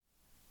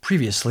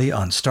Previously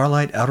on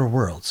Starlight Outer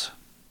Worlds.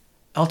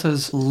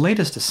 Elta's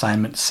latest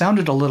assignment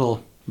sounded a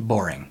little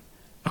boring.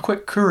 A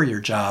quick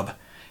courier job.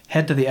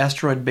 Head to the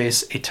asteroid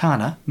base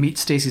Etana, meet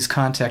Stacy's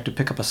contact to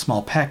pick up a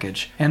small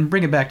package, and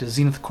bring it back to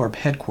Zenith Corp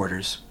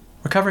headquarters.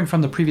 Recovering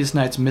from the previous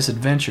night's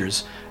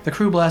misadventures, the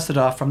crew blasted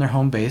off from their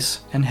home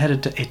base and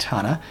headed to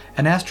Etana,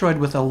 an asteroid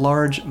with a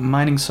large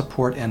mining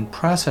support and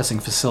processing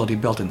facility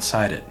built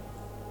inside it.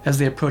 As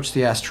they approached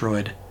the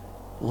asteroid,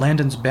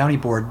 Landon's bounty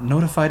board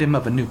notified him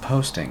of a new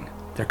posting.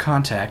 Their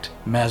contact,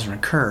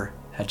 Mazrin Kerr,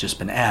 had just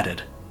been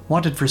added.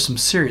 Wanted for some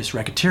serious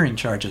racketeering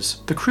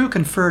charges. The crew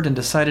conferred and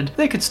decided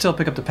they could still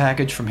pick up the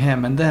package from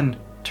him and then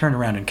turn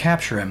around and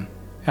capture him.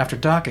 After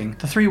docking,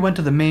 the three went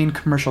to the main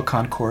commercial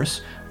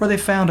concourse, where they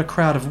found a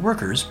crowd of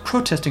workers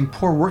protesting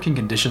poor working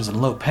conditions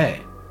and low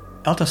pay.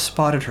 Elta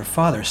spotted her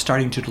father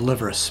starting to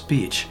deliver a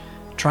speech.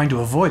 Trying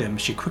to avoid him,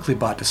 she quickly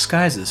bought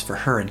disguises for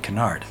her and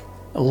Kennard.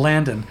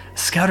 Landon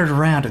scouted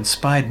around and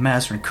spied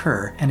Mazrin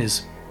Kerr and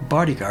his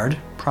bodyguard,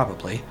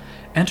 probably,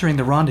 entering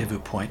the rendezvous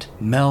point,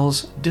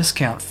 Mel's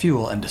Discount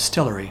Fuel and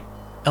Distillery.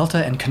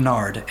 Elta and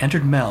Kennard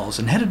entered Mel's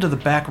and headed to the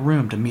back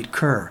room to meet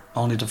Kerr,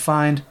 only to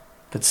find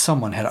that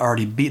someone had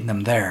already beaten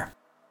them there.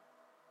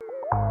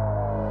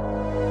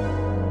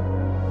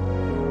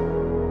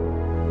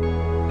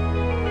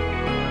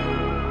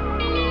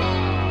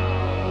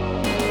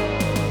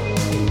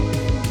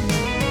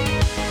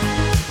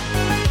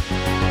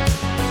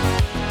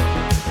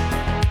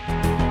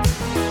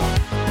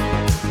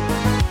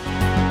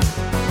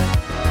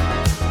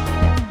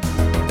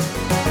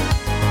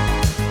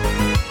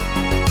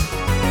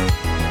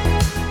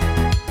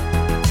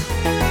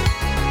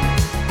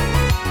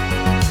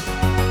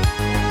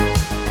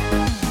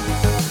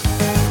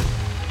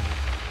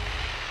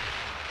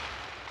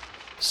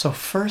 So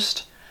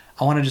first,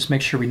 I want to just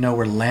make sure we know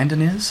where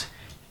Landon is.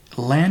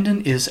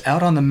 Landon is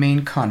out on the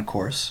main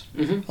concourse,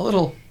 a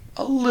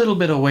little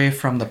bit away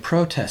from the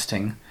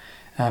protesting.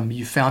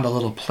 You found a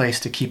little place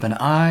to keep an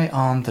eye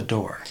on the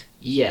door.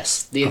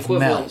 Yes, the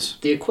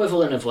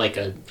equivalent of like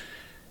a...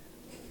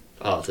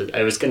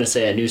 I was going to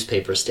say a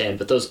newspaper stand,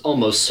 but those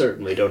almost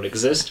certainly don't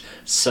exist.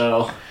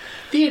 So,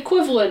 the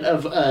equivalent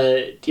of,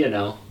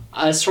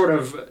 a sort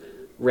of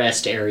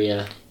rest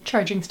area.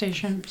 Charging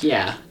station.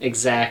 Yeah,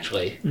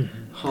 exactly.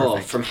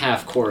 From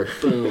half court,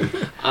 boom.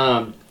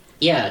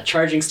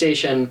 Charging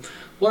station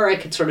where I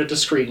could sort of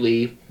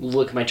discreetly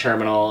look at my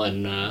terminal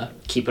and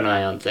keep an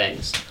eye on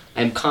things.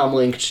 I'm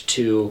comm-linked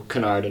to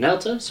Kennard and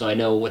Elta, so I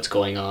know what's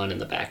going on in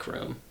the back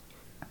room.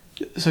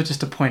 So just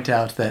to point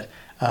out that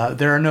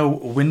there are no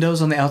windows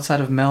on the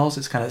outside of Mel's.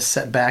 It's kind of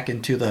set back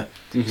into the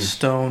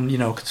stone,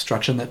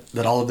 construction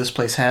that all of this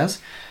place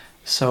has.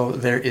 So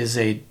there is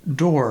a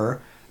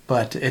door,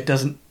 but it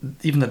doesn't.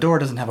 Even the door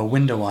doesn't have a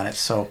window on it,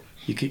 so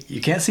you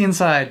can't see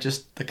inside.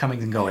 Just the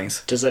comings and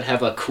goings. Does it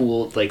have a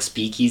cool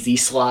speakeasy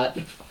slot?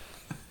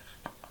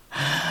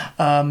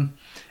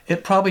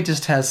 It probably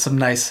just has some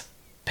nice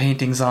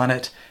paintings on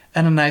it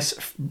and a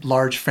nice,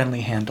 large,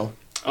 friendly handle.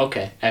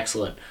 Okay,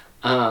 excellent.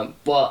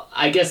 Well,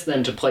 I guess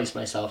then to place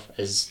myself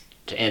as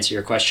to answer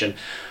your question,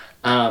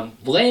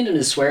 Landon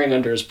is swearing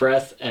under his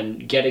breath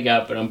and getting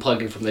up and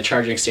unplugging from the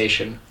charging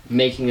station,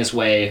 making his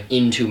way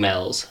into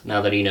Mel's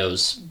now that he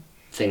knows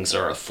things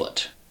are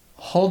afoot.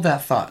 Hold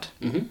that thought.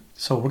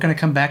 So we're going to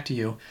come back to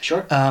you.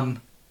 Sure.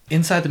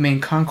 Inside the main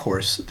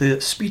concourse,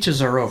 the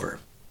speeches are over.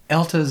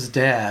 Elta's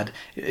dad,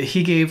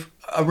 he gave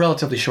a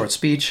relatively short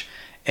speech,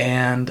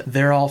 and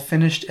they're all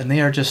finished, and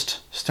they are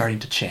just starting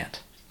to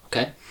chant.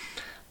 Okay.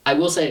 I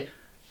will say,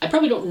 I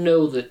probably don't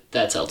know that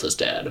that's Elta's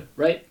dad,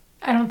 right?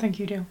 I don't think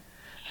you do.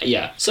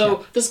 Yeah.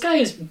 So this guy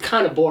is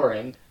kind of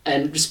boring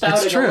and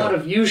spouting a lot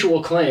of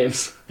usual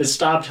claims. Has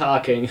stopped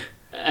talking,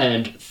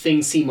 and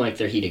things seem like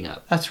they're heating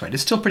up. That's right.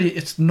 It's still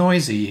it's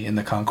noisy in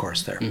the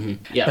concourse there.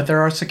 Yeah. But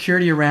there are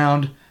security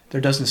around.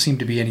 There doesn't seem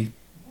to be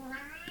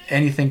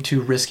anything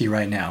too risky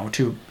right now.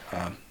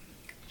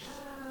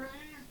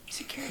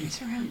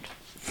 Security's around.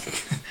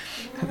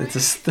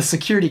 The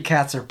security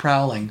cats are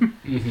prowling.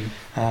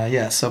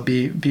 So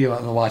be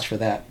on the watch for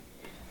that.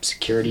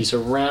 Security's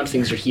around,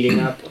 things are heating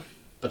up,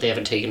 but they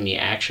haven't taken any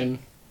action.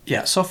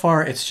 Yeah, so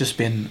far it's just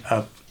been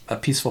a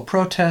peaceful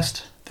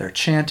protest. They're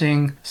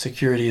chanting.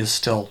 Security is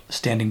still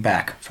standing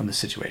back from the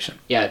situation.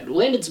 Yeah,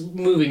 Landon's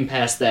moving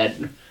past that.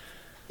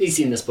 He's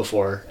seen this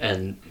before,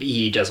 and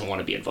he doesn't want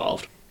to be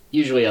involved.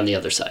 Usually on the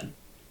other side.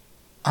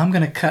 I'm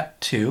going to cut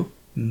to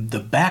the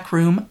back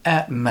room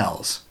at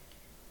Mel's.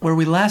 Where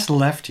we last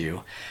left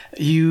you,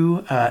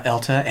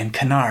 Elta, and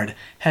Kennard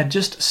had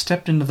just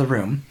stepped into the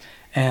room,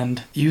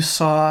 and you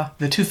saw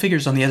the two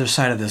figures on the other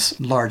side of this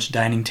large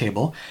dining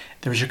table.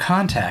 There was your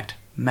contact,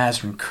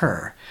 Mazrin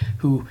Kerr,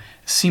 who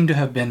seemed to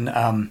have been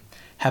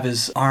have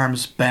his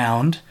arms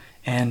bound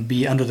and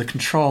be under the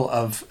control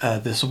of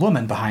this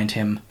woman behind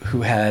him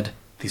who had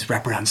these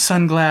wraparound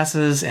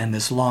sunglasses and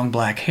this long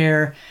black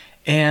hair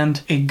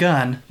and a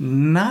gun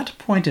not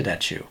pointed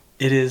at you.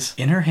 It is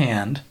in her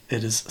hand,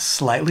 it is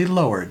slightly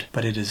lowered,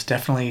 but it is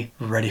definitely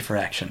ready for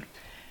action.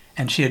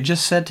 And she had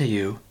just said to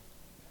you,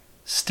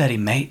 "Steady,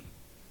 mate.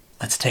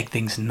 Let's take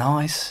things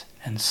nice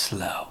and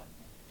slow.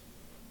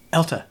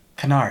 Elta,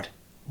 Kennard,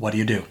 what do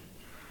you do?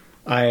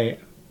 I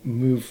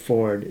move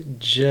forward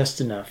just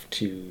enough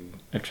to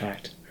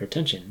attract her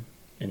attention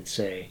and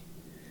say,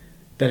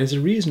 that is a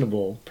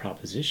reasonable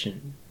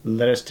proposition.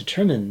 Let us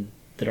determine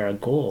that our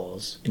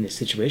goals in this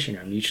situation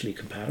are mutually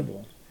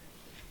compatible.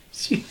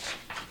 She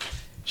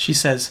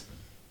says,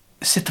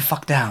 sit the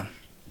fuck down.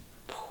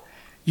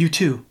 You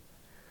too.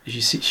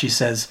 She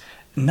says,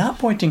 not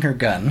pointing her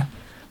gun,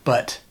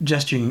 but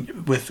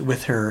gesturing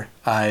with her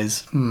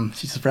eyes.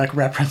 She's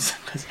reference.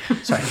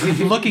 Sorry,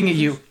 looking at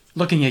you,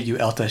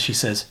 Elta. She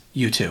says,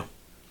 "You too,"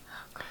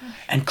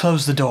 and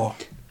close the door.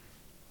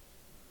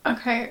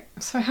 Okay,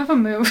 so I have a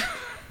move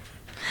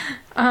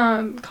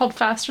called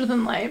Faster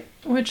Than Light,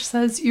 which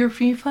says your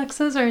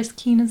reflexes are as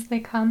keen as they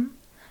come.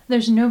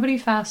 There's nobody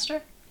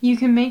faster. You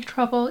can make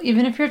trouble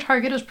even if your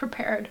target is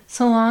prepared,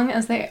 so long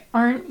as they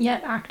aren't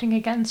yet acting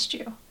against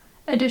you.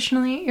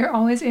 Additionally, you're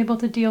always able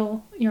to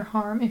deal your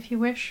harm if you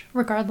wish,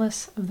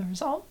 regardless of the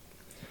result.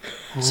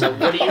 So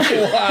what do you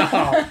do?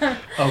 Wow.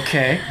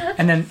 Okay,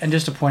 and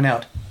just to point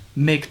out,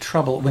 make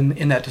trouble, when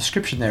in that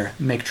description there,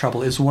 make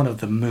trouble is one of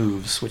the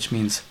moves, which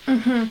means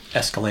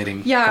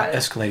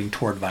escalating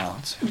toward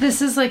violence.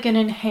 This is like an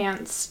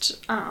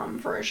enhanced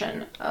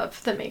version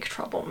of the make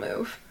trouble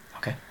move.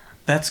 Okay,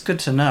 that's good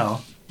to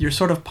know. You're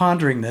sort of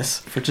pondering this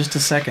for just a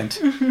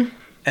second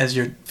as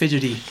your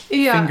fidgety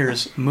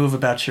fingers move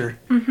about your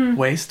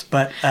waist.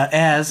 But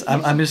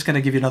I'm just going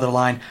to give you another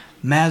line.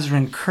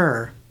 Mazrin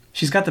Kerr,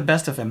 she's got the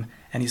best of him,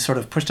 and he's sort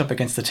of pushed up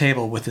against the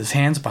table with his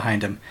hands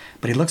behind him,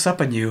 but he looks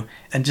up at you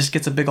and just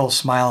gets a big old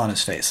smile on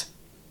his face.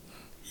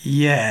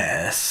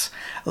 Yes,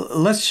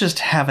 let's just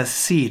have a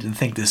seat and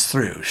think this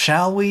through,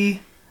 shall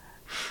we?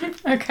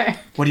 Okay.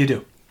 What do you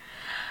do?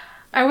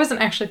 I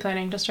wasn't actually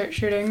planning to start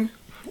shooting.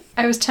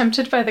 I was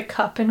tempted by the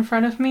cup in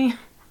front of me. I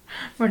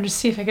wanted to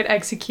see if I could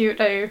execute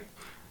a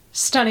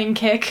stunning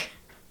kick.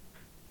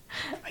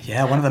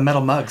 Yeah, one of the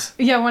metal mugs.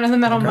 Yeah, one of the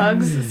metal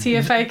mugs. See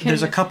if I can.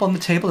 There's a cup on the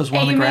table. There's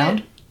one on the aim ground.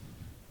 it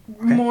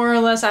more or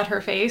less at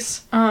her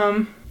face.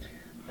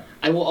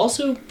 I will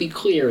also be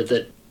clear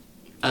that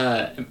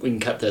we can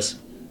cut this.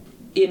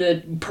 In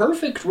a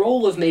perfect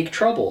roll of make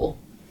trouble,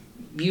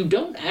 you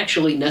don't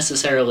actually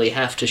necessarily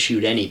have to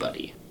shoot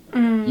anybody.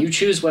 You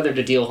choose whether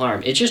to deal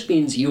harm. It just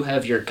means you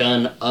have your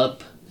gun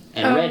up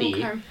and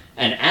ready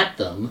and at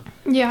them,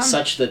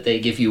 such that they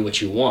give you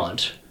what you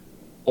want,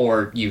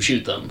 or you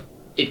shoot them.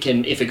 It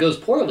can, if it goes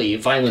poorly,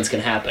 violence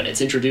can happen.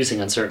 It's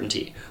introducing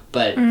uncertainty,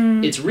 but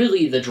it's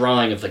really the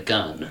drawing of the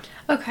gun.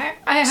 Okay,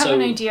 I have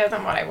an idea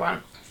then what I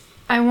want.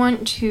 I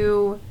want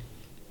to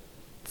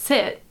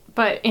sit,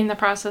 but in the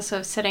process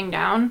of sitting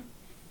down,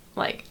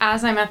 like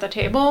as I'm at the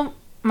table,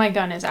 my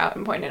gun is out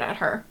and pointed at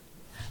her.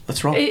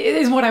 Let's roll. It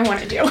is what I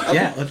want to do.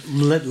 Yeah,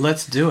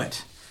 let's do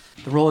it.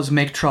 The roll is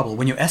make trouble.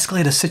 When you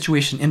escalate a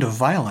situation into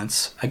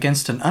violence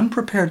against an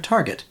unprepared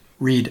target,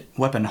 read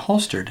weapon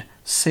holstered,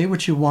 say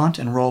what you want,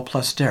 and roll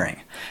plus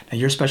daring. Now,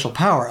 your special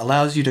power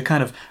allows you to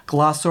kind of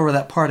gloss over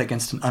that part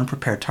against an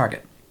unprepared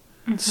target.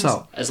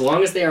 So, as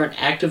long as they aren't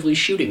actively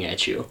shooting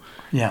at you.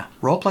 Yeah,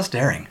 roll plus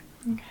daring.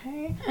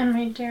 Okay, and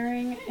my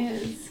daring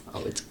is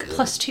it's good.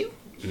 +2.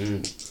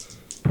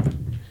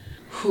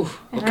 Whew,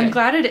 And okay. I'm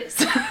glad it is.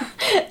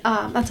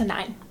 That's a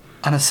 9.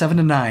 On a 7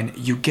 to 9,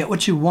 you get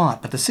what you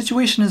want, but the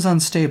situation is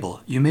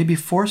unstable. You may be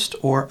forced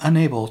or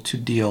unable to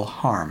deal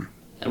harm.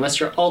 Unless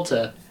you're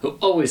Alta, who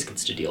always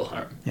gets to deal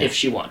harm, if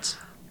she wants.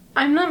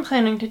 I'm not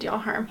planning to deal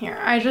harm here.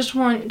 I just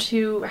want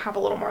to have a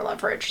little more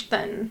leverage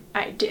than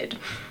I did.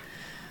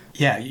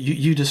 Yeah,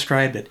 you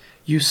described it.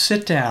 You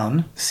sit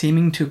down,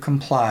 seeming to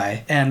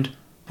comply, and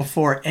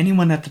before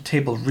anyone at the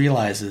table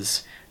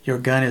realizes, your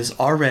gun is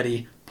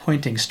already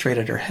pointing straight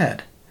at her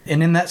head.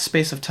 And in that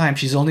space of time,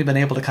 she's only been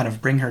able to kind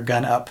of bring her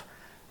gun up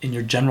in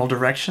your general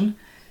direction,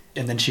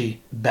 and then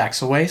she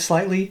backs away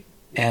slightly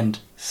and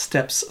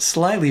steps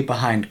slightly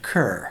behind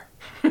Kerr.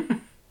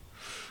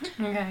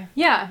 Okay.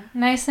 Yeah,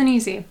 nice and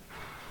easy.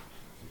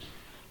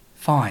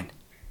 Fine.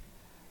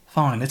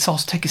 Let's all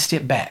take a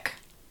step back.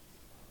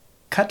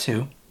 Cut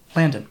to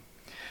Landon.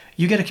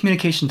 You get a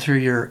communication through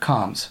your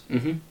comms.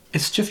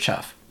 It's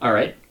Chifchaff. All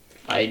right.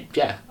 I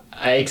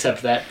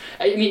accept that.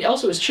 I mean,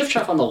 also, is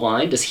Chifchaff on the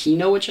line? Does he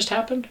know what just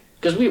happened?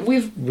 Because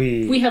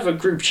we have a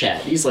group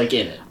chat. He's like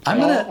in it.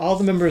 All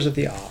the members of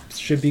the ops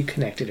should be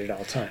connected at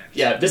all times.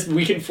 Yeah,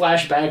 we can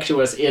flash back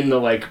to us in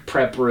the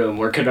prep room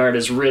where Kennard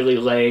is really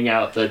laying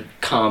out the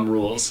comm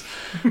rules.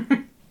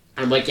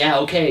 I'm like, yeah,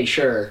 okay,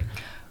 sure.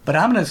 But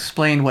I'm going to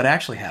explain what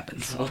actually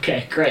happens.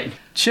 Okay, great.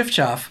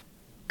 Chifchaff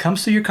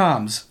comes through your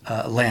comms,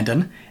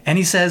 Landon, and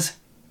he says,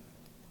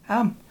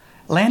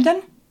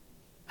 Landon?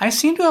 I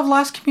seem to have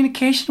lost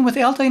communication with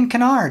Elta and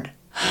Kennard.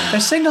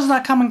 Their signal's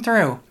not coming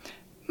through.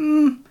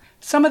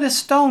 Some of this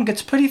stone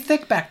gets pretty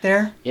thick back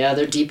there. Yeah,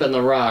 they're deep in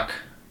the rock.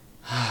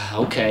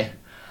 Okay.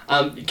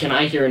 Can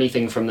I hear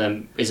anything from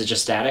them? Is it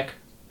just static?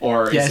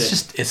 Or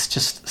it's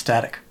just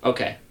static.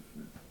 Okay.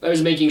 I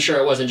was making sure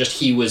it wasn't just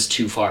he was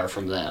too far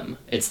from them.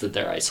 It's that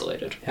they're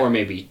isolated. Yeah. Or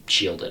maybe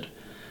shielded.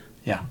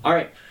 Yeah. All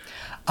right.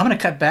 I'm going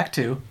to cut back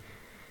to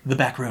the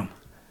back room.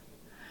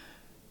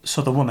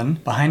 So the woman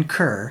behind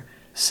Kerr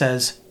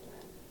says,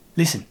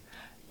 "Listen,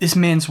 this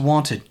man's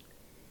wanted.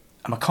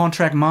 I'm a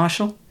contract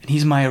marshal, and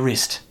he's my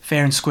arrest,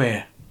 fair and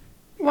square."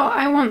 Well,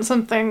 I want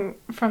something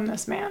from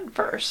this man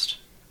first.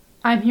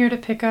 I'm here to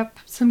pick up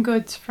some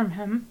goods from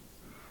him.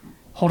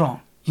 Hold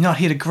on, you're not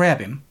here to grab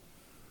him.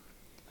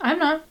 I'm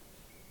not.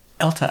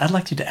 Elta, I'd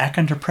like you to act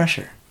under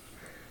pressure.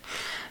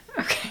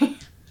 Okay.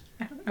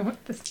 I don't know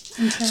what this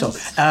entails. So,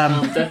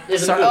 That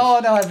isn't sorry. a move. Oh,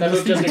 no, I've That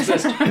move doesn't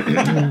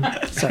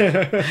exist. Sorry.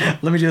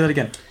 Let me do that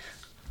again.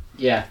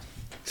 Yeah.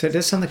 So it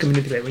does sound like a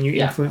manipulate when you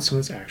Yeah. influence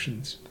someone's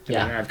actions. And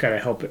Yeah. then I've got to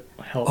help it.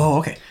 Oh,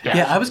 okay. Yeah.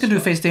 Yeah, I was going to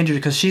do face danger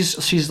because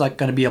she's like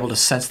going to be able to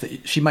sense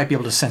that she might be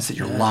able to sense that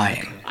you're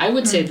lying. I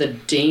would say the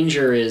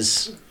danger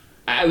is...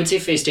 I would say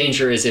face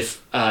danger is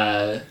if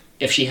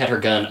she had her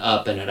gun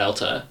up and at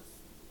Elta,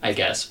 I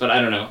guess. But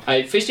I don't know.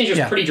 Face danger is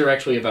Yeah. pretty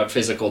directly about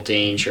physical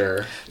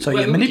danger. So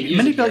Well, yeah, we can use it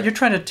manipulate. here. You're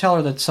trying to tell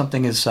her that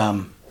something is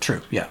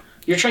true. Yeah.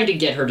 You're trying to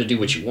get her to do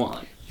what you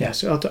want. Yeah,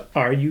 so Elta,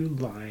 are you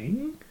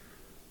lying?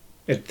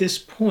 At this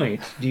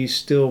point, do you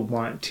still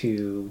want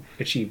to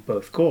achieve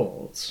both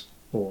goals?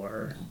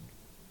 Or...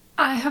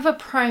 I have a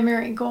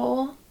primary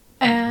goal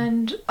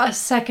and a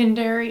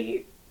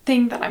secondary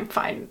thing that I'm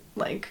fine,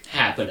 like,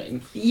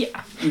 Happening.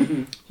 yeah.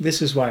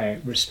 This is why I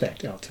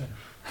respect Elta.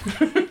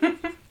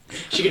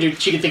 She could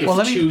think of Well,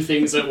 let me- 2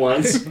 things at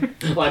once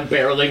while I'm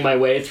barreling my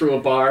way through a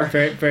bar.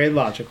 Very, very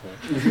logical.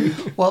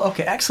 Well,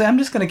 okay. Actually, I'm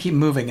just going to keep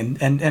moving,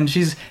 and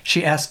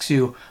she asks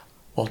you,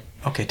 well,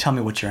 okay, tell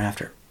me what you're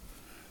after.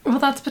 Well,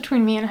 that's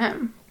between me and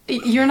him.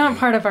 You're not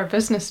part of our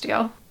business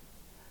deal.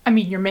 I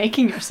mean, you're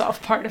making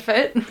yourself part of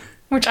it,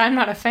 which I'm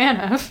not a fan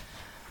of.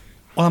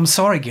 Well, I'm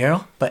sorry,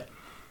 Geralt, but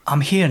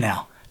I'm here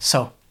now.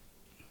 So,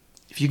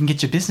 if you can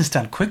get your business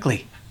done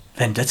quickly,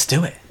 then let's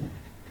do it.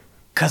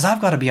 'Cause I've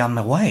got to be on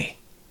my way.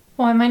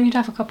 Well, I might need to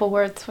have a couple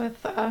words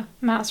with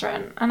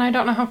Mazrin, and I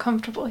don't know how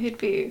comfortable he'd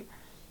be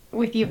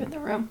with you in the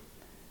room.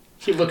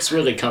 He looks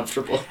really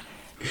comfortable.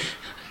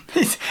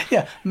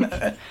 Yeah,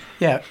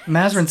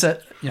 Mazrin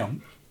said,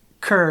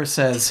 Kerr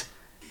says,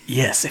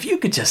 yes, if you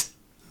could just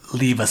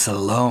leave us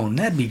alone,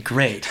 that'd be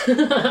great.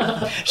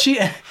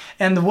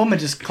 And the woman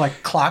just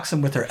like clocks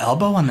him with her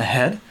elbow on the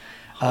head.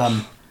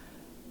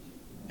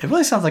 It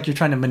really sounds like you're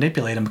trying to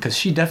manipulate him because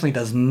she definitely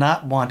does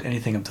not want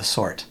anything of the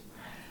sort.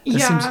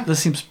 This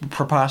seems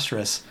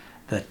preposterous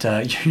that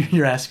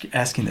you're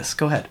asking this.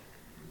 Go ahead.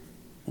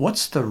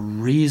 What's the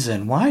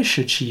reason? Why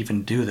should she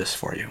even do this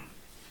for you?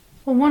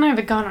 Well, 1, I have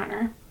a gun on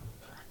her.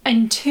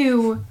 And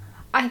 2,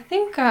 I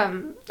think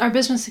our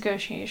business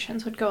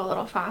negotiations would go a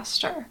little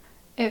faster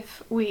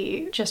if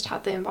we just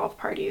had the involved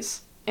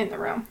parties in the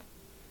room.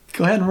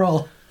 Go ahead and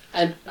roll.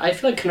 And I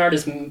feel like Kennard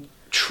has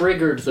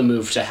triggered the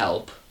move to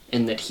help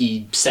in that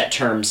he set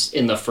terms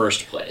in the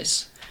first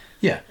place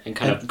Yeah. and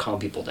kind of calm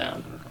people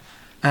down.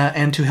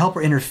 And to help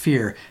or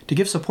interfere, to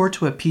give support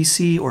to a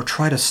PC or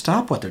try to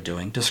stop what they're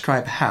doing,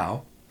 describe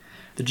how.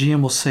 The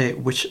GM will say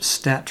which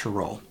stat to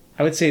roll.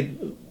 I would say,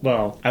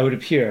 well, I would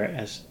appear,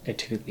 as I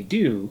typically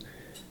do,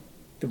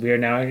 that we are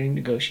now in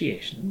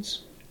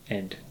negotiations,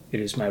 and it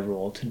is my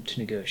role to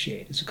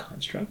negotiate as a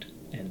construct,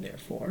 and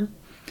therefore,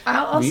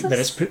 let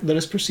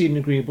us proceed in an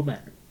agreeable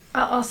manner.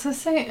 I'll also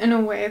say in a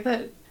way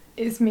that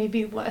is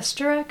maybe less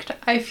direct.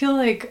 I feel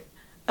like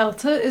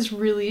Elta is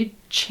really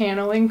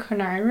channeling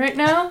Kennard right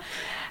now.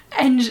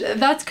 And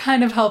that's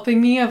kind of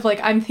helping me of like,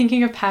 I'm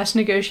thinking of past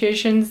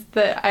negotiations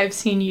that I've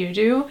seen you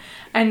do.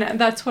 And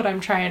that's what I'm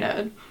trying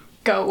to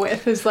go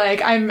with is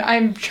like,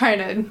 I'm trying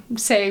to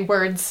say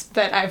words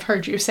that I've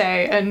heard you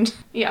say. And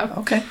yeah.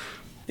 Okay.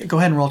 Go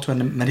ahead and roll to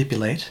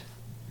manipulate.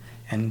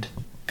 And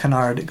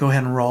Kennard, go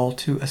ahead and roll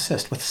to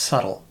assist with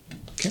subtle.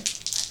 Okay.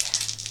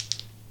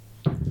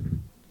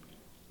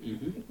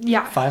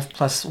 Yeah. 5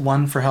 plus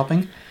 1 for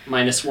helping.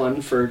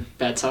 -1 for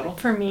bad subtle?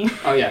 For me.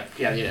 Oh, yeah.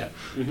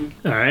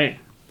 Mm-hmm. All right.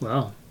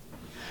 Well,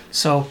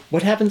 So,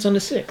 what happens on a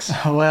 6?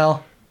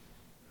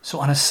 so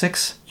on a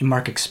 6, you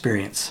mark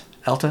experience.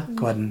 Elta,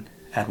 go ahead and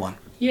add 1.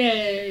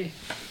 Yay!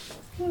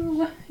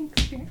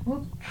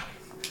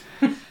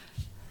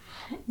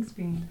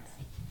 Experience.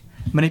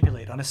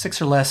 Manipulate. On a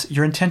 6 or less,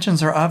 your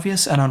intentions are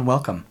obvious and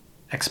unwelcome.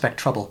 Expect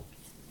trouble.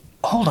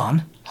 Hold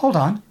on.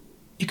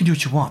 You can do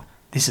what you want.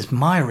 This is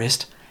my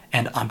wrist,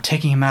 and I'm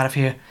taking him out of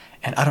here,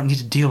 and I don't need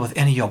to deal with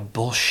any of your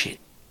bullshit.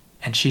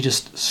 And she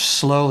just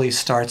slowly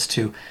starts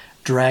to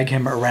drag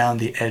him around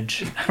the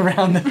edge,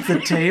 around the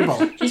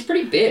table. He's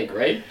pretty big,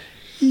 right?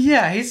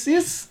 Yeah, he's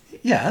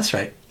yeah, that's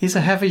right. He's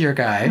a heavier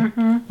guy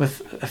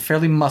with a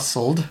fairly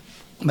muscled,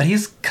 but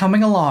he's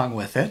coming along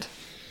with it.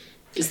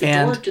 Did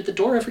the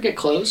door ever get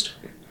closed?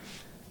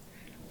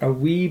 Are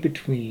we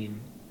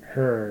between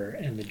her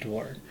and the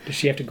door? Does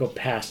she have to go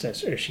past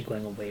us, or is she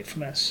going away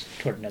from us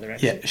toward another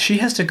exit? Yeah, she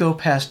has to go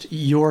past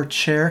your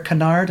chair,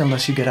 Kennard,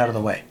 unless you get out of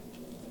the way.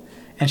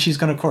 And she's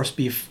going to, of course,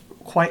 be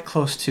quite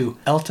close to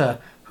Elta,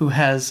 who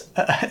has...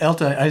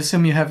 Elta, I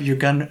assume you have your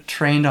gun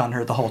trained on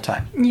her the whole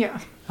time. Yeah.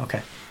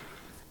 Okay.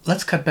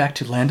 Let's cut back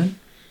to Landon.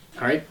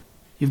 All right.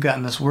 You've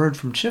gotten this word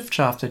from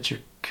Chiffchaff that your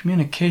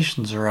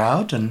communications are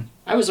out, and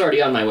I was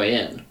already on my way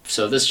in,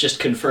 so this just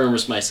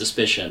confirms my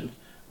suspicion.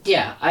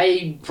 Yeah,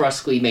 I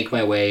brusquely make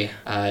my way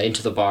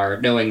into the bar,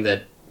 knowing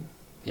that,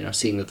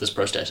 seeing that this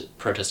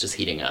protest is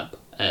heating up,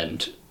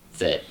 and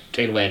that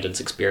Jane Landon's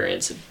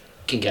experience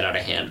can get out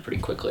of hand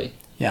pretty quickly,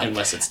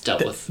 unless it's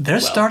dealt with They're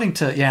well.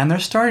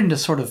 starting to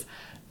sort of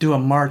do a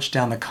march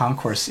down the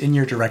concourse in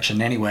your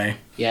direction anyway.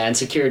 Yeah, and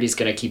security's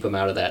going to keep them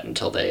out of that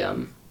until they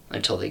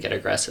get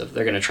aggressive.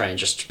 They're going to try and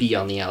just be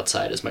on the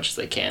outside as much as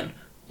they can.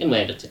 In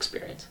Landon's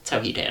experience, that's how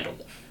he'd handled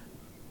it.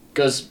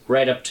 Goes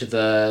right up to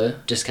the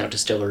Discount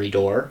Distillery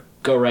door.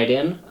 Go right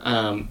in,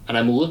 and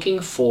I'm looking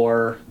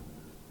for...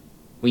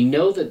 We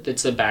know that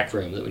it's a back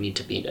room that we need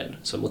to be in,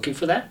 so I'm looking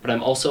for that, but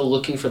I'm also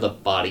looking for the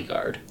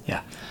bodyguard.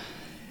 Yeah.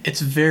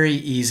 It's very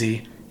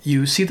easy.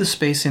 You see the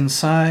space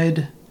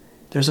inside.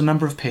 There's a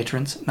number of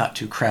patrons, not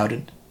too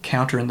crowded.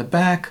 Counter in the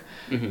back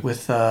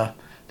with the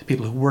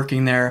people who are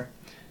working there.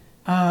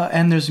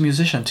 And there's a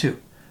musician, too.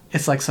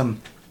 It's like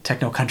some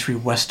techno-country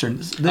western.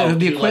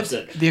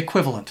 The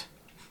equivalent.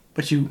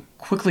 But you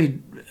quickly,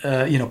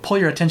 pull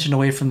your attention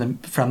away from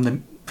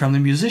the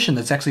musician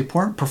that's actually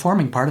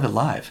performing part of it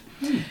live.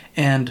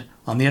 And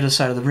on the other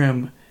side of the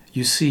room,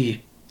 you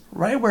see,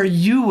 right where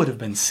you would have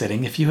been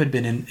sitting if you had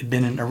been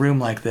in a room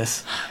like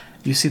this,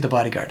 you see the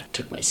bodyguard.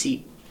 Took my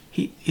seat.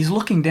 He's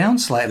looking down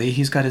slightly.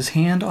 He's got his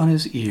hand on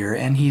his ear,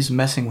 and he's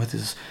messing with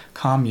his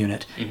comm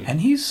unit,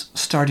 and he's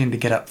starting to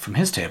get up from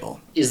his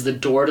table. Is the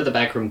door to the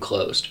back room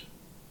closed?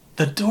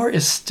 The door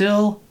is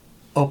still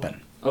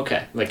open.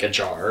 Okay, like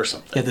ajar or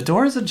something. Yeah, the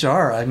door is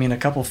ajar. I mean, a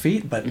couple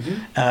feet, but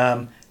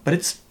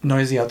it's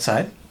noisy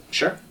outside.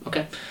 Sure,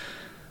 okay.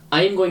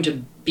 I am going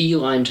to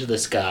beeline to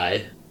this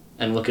guy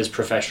and look as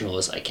professional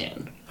as I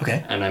can.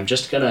 Okay. And I'm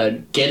just going to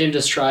get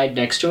into stride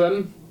next to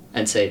him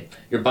and say,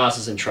 your boss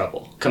is in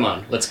trouble. Come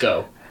on, let's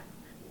go.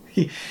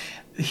 He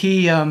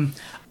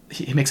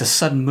makes a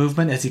sudden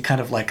movement as he kind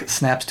of like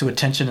snaps to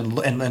attention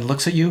and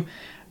looks at you.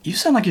 You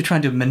sound like you're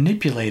trying to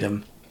manipulate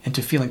him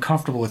into feeling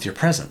comfortable with your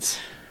presence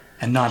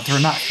and not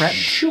threatened.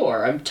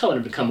 Sure, I'm telling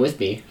him to come with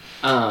me.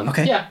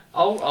 Okay. Yeah,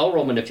 I'll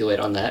roll manipulate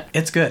on that.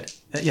 It's good.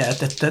 Yeah,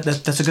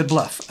 that's a good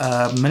bluff.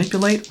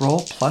 Manipulate,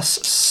 roll,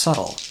 plus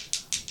subtle.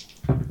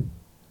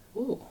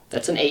 Ooh,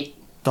 that's an 8.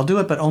 They'll do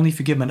it, but only if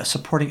you give them a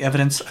supporting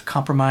evidence, a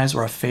compromise,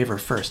 or a favor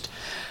first.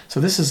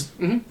 So this is,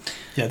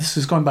 this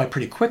is going by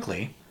pretty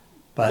quickly,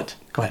 but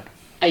go ahead.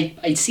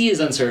 I see his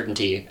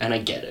uncertainty, and I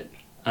get it.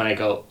 And I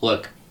go,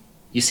 look,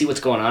 you see what's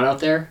going on out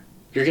there?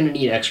 You're going to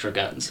need extra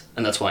guns,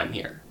 and that's why I'm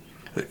here.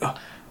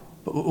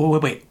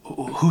 Wait,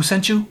 who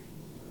sent you?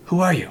 Who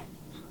are you?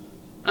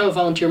 I'm a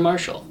volunteer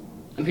marshal.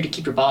 I'm here to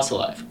keep your boss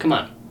alive. Come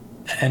on.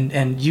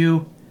 And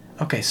you...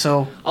 Okay,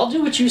 so... I'll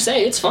do what you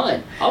say. It's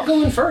fine. I'll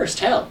go in first.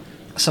 Hell.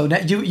 So now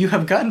you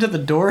have gotten to the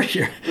door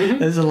here.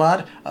 There's a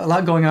lot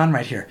going on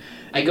right here.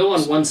 I go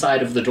on one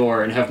side of the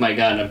door and have my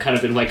gun. I'm kind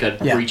of in like a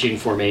breaching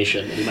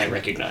formation that you might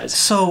recognize.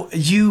 So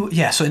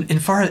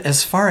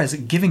as far as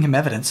giving him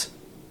evidence,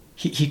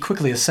 he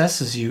quickly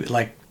assesses you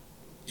like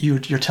you're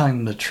telling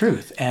him the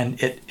truth,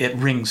 and it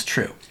rings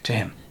true to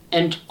him.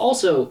 And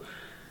also,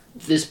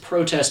 this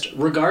protest,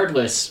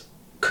 regardless,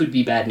 could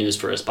be bad news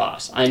for his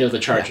boss. I know the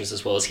charges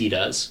as well as he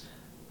does,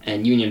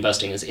 and union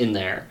busting is in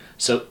there.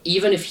 So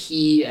even if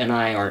he and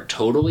I aren't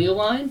totally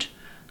aligned,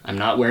 I'm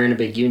not wearing a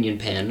big union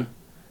pin,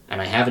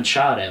 and I haven't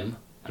shot him,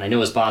 and I know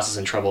his boss is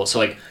in trouble.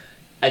 So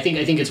I think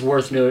it's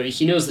worth noting.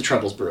 He knows the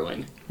trouble's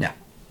brewing. Yeah.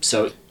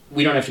 So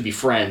we don't have to be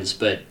friends,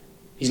 but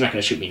he's not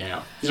going to shoot me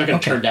now. He's not going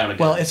to turn down a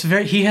gun. Well,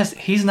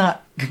 he's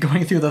not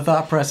going through the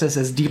thought process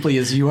as deeply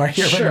as you are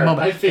here sure, in the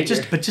moment. I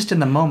figure. But just in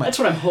the moment. That's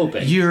what I'm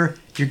hoping. You're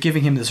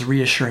giving him this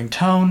reassuring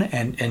tone,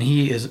 and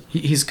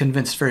he's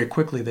convinced very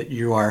quickly that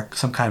you are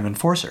some kind of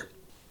enforcer.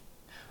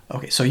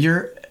 Okay, so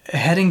you're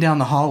heading down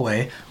the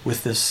hallway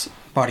with this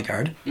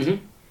bodyguard.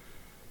 Mm-hmm.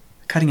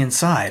 Cutting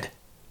inside,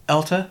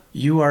 Elta,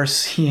 you are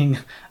seeing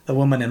the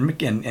woman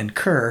and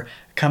Kerr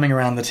coming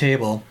around the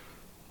table.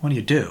 What do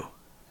you do?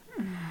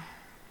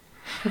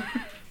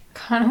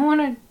 Kind of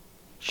want to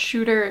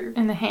shoot her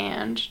in the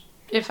hand,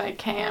 if I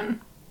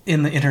can.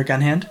 In her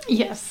gun hand?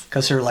 Yes.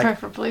 Because her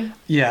preferably.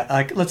 Yeah,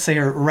 like let's say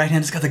her right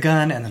hand's got the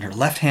gun, and then her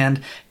left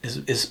hand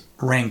is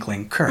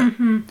wrangling Kerr.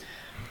 Mm-hmm.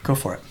 Go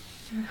for it.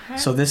 Okay.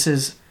 So this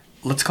is,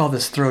 let's call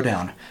this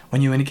throwdown.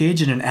 When you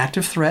engage in an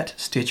active threat,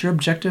 state your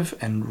objective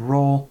and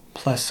roll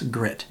plus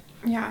grit.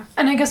 Yeah,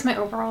 and I guess my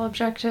overall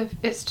objective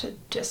is to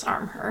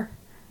disarm her.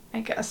 I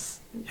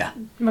guess. Yeah.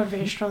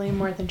 Motivationally,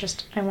 more than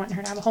just I want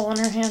her to have a hole in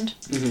her hand.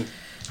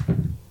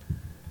 Mm-hmm.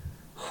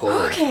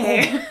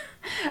 Okay.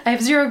 I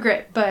have 0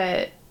 grit,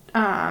 but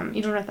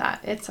even with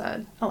that, it's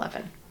a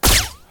 11.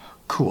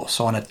 Cool.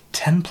 So on a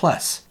 10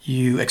 plus,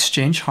 you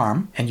exchange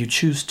harm, and you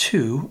choose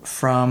 2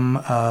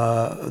 from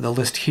the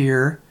list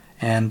here,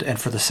 and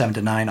for the 7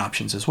 to 9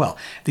 options as well.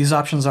 These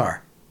options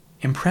are: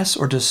 impress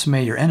or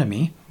dismay your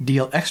enemy,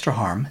 deal extra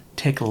harm,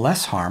 take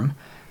less harm,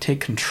 take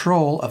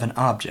control of an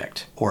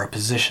object or a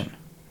position.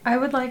 I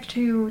would like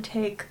to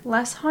take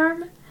less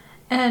harm,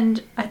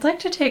 and I'd like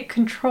to take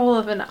control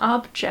of an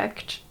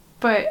object,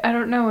 but I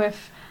don't know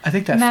if I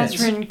think that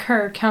fits. Mazrin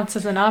Kerr counts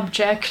as an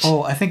object.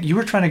 Oh, I think you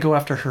were trying to go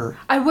after her.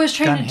 I was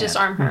trying gun to hand.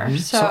 disarm her,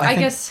 so I I think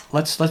guess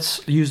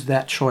let's use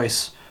that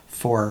choice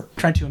for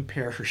trying to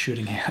impair her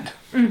shooting hand.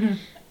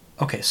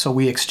 Okay, so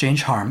we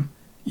exchange harm.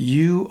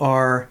 You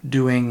are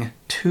doing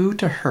 2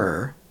 to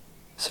her.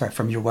 Sorry,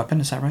 from your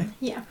weapon, is that right?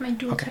 yeah, my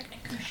dual Okay.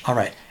 technical. All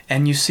right,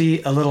 and you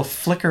see a little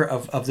flicker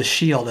of the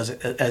shield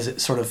as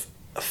it sort of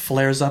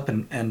flares up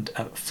and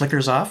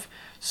flickers off.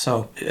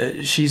 So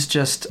she's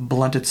just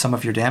blunted some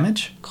of your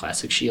damage,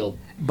 Classic shield.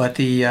 but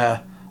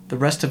the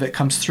rest of it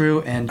comes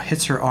through and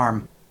hits her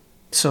arm.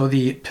 So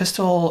the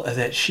pistol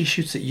that she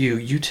shoots at you,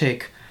 you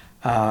take.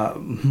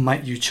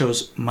 You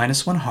chose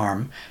 -1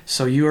 harm,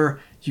 so you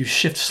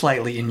shift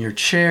slightly in your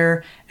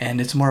chair,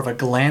 and it's more of a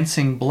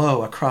glancing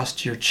blow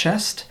across your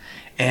chest,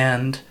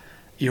 and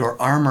your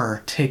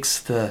armor takes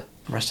the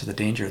rest of the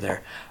danger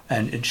there.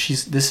 And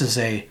this is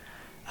an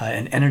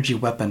energy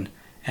weapon,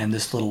 and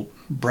this little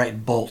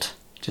bright bolt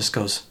just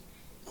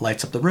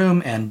lights up the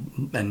room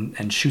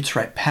and shoots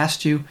right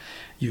past you.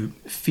 You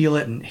feel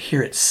it and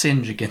hear it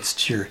singe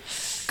against your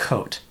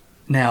coat.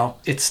 Now,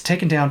 it's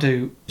taken down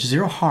to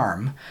 0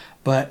 harm,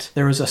 but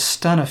there was a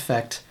stun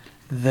effect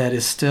that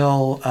is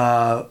still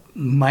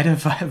might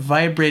have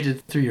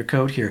vibrated through your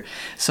coat here.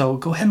 So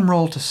go ahead and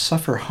roll to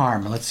suffer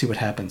harm, and let's see what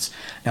happens.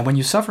 Now, when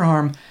you suffer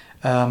harm,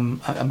 I'm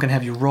going to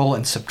have you roll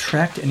and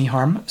subtract any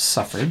harm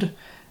suffered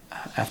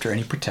after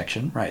any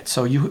protection. Right,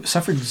 so you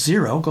suffered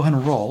 0. Go ahead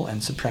and roll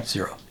and subtract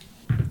 0.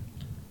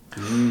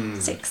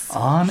 6.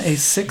 On a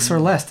 6 or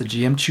less, the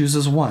GM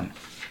chooses 1.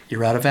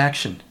 You're out of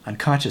action,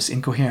 unconscious,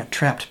 incoherent,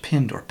 trapped,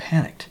 pinned, or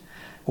panicked.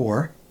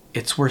 Or,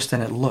 it's worse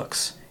than it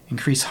looks.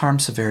 Increase harm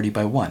severity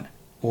by 1.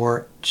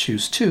 Or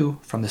choose 2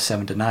 from the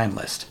 7 to 9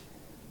 list.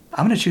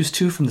 I'm going to choose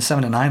 2 from the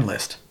 7 to 9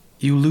 list.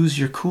 You lose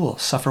your cool,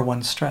 suffer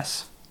 1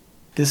 stress.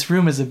 This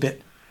room is a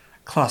bit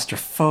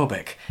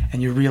claustrophobic,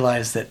 and you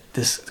realize that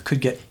this could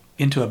get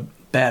into a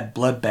bad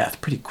bloodbath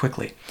pretty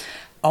quickly.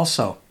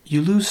 Also,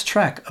 you lose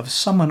track of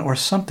someone or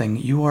something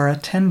you are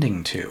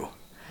attending to.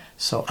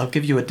 So I'll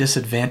give you a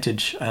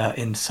disadvantage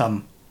in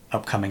some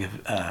upcoming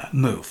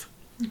move.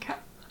 Okay.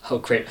 Oh,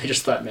 great. I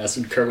just thought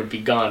Mazrin Kerr would be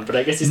gone, but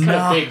I guess he's kind No.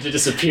 of big to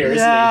disappear,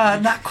 Yeah,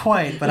 isn't not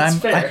quite, but That's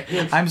fair.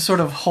 I'm sort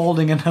of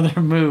holding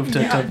another move he?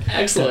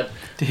 Excellent.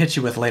 to hit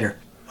you with later.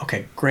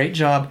 Okay, great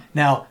job.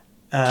 Now,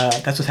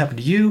 that's what happened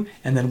to you,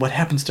 and then what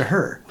happens to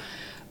her.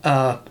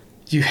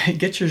 You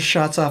get your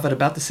shots off at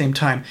about the same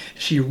time.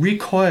 She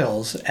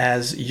recoils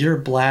as your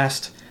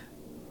blast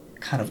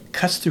kind of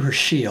cuts through her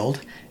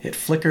shield. It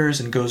flickers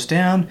and goes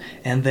down,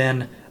 and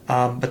then,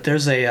 but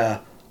there's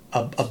a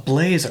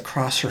blaze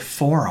across her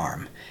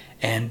forearm,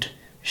 and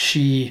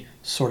she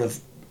sort of,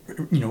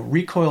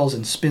 recoils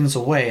and spins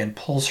away and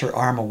pulls her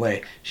arm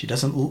away. She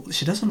doesn't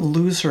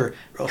lose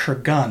her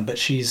gun, but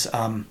she's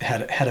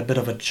had a bit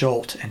of a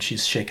jolt, and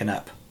she's shaken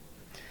up.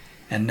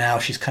 And now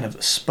she's kind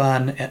of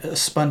spun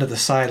to the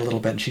side a little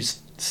bit, and she's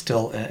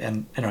still,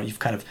 and you've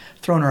kind of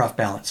thrown her off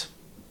balance.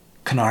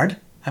 Kennard,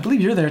 I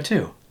believe you're there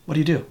too. What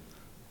do?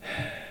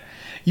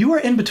 You are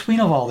in between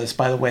of all this,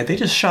 by the way. They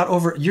just shot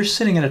over. You're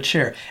sitting in a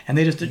chair, and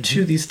they just did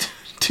these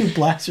two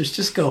blasters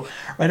just go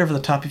right over the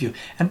top of you.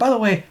 And by the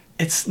way,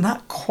 it's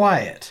not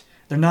quiet.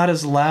 They're not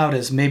as loud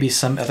as maybe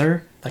some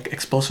other like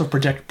explosive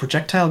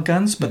projectile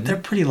guns, but they're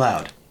pretty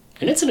loud.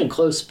 And it's an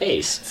enclosed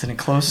space. It's an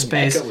enclosed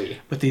space Echoey.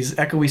 with these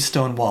echoey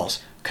stone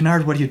walls.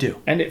 Kennard, what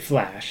do? And it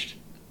flashed.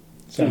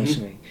 So I'm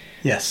assuming.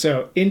 Yes.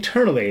 So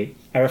internally,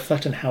 I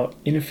reflect on how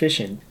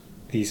inefficient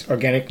these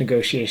organic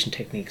negotiation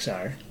techniques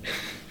are.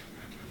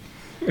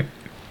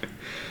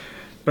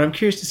 But I'm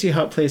curious to see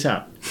how it plays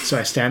out. So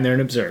I stand there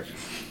and observe.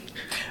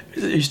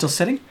 Are you still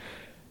sitting?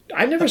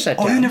 I never sat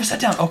down. Oh, you never sat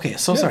down. Okay,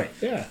 so sorry.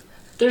 Yeah.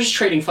 They're just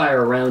trading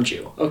fire around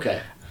you.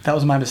 Okay. That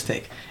was my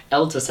mistake.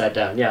 Elta sat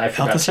down. Yeah, I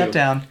forgot Alta sat to.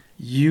 down.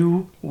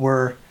 You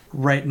were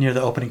right near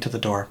the opening to the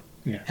door,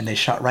 Yes. and they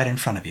shot right in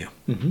front of you.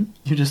 Mm-hmm.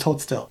 You just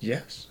hold still.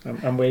 Yes.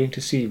 I'm waiting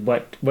to see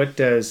what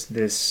does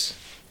this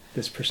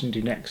person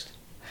do next.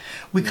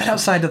 We cut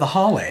outside to the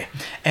hallway,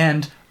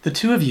 and the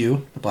two of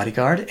you, the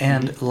bodyguard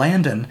and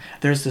Landon,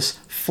 there's this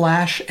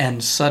flash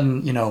and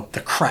sudden,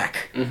 the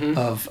crack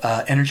of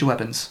energy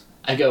weapons.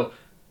 I go,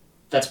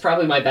 that's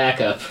probably my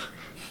backup.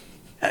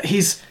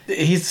 He's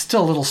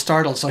still a little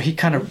startled, so he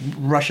kind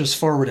of rushes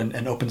forward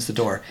and opens the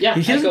door. Yeah,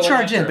 he I doesn't go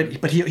charge in, after him.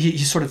 but he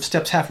sort of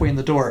steps halfway in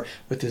the door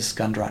with his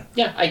gun drawn.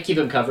 Yeah, I keep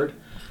him covered.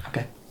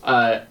 Okay.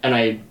 And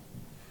I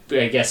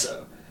guess,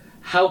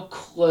 how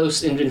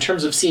close, in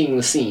terms of seeing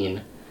the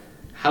scene,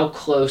 how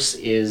close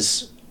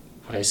is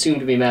what I assume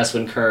to be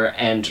Mazrin Kerr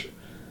and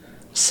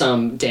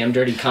some damn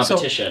dirty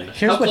competition?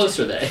 here's How what- close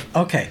are they?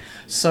 Okay,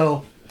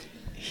 so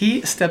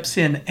he steps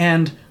in,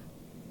 and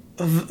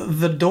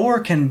the door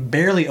can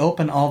barely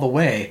open all the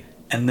way,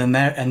 and then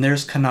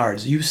there's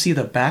Kennard's. You see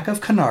the back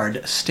of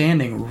Kennard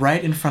standing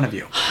right in front of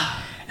you,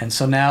 and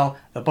so now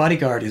the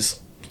bodyguard is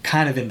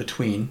kind of in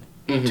between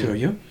the two of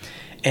you,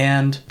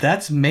 and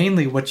that's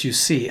mainly what you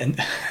see. And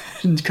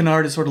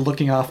Kennard is sort of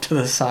looking off to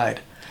the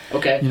side.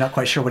 Okay. You're not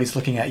quite sure what he's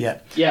looking at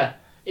yet. Yeah.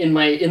 In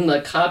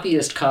the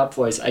copyist cop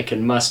voice I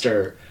can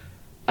muster,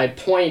 I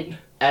point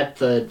at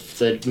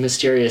the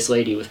mysterious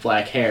lady with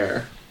black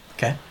hair.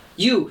 Okay.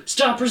 You,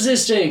 stop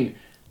resisting!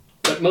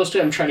 But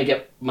mostly I'm trying to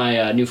get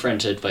my new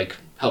friend to, like,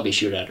 help me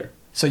shoot at her.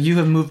 So you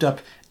have moved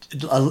up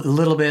a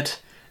little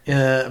bit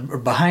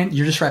behind.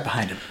 You're just right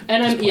behind him.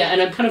 And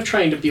I'm kind of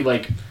trying to be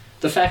like,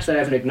 the fact that I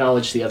haven't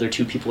acknowledged the other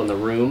two people in the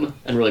room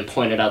and really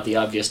pointed out the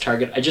obvious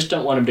target, I just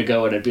don't want him to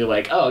go in and be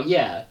like, oh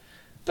yeah,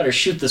 better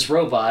shoot this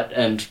robot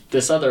and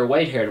this other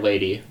white-haired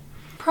lady.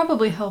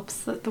 Probably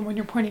helps that the one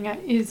you're pointing at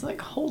is like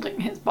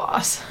holding his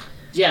boss.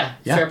 Yeah,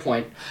 fair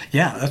point.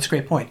 Yeah, that's a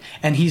great point.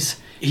 And he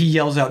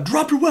yells out,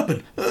 "Drop your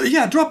weapon!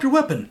 Drop your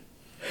weapon!"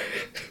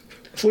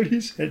 What he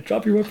said,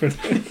 drop your weapon.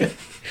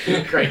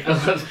 Great, I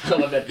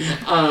love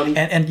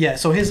it.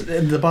 So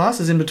the boss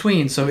is in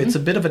between, so it's a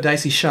bit of a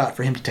dicey shot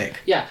for him to take.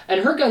 Yeah,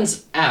 and her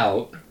gun's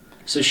out,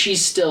 so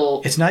she's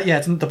still... It's not,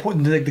 it's the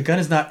point. The gun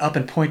is not up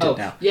and pointed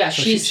now. Yeah,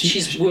 so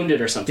she's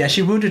wounded or something. Yeah,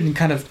 she wounded and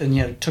kind of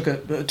took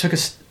a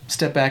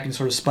step back and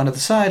sort of spun to the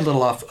side, a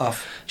little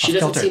off. She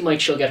doesn't seem like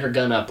she'll get her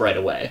gun up right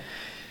away.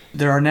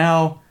 There are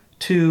now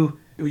two.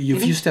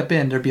 If you step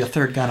in, there'd be a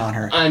third gun on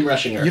her. I'm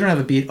rushing her. You don't have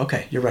a beat.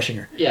 Okay, you're rushing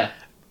her. Yeah.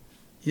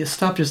 Yeah,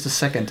 stop just a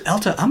second.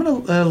 Elta, I'm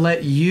going to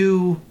let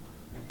you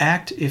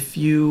act if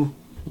you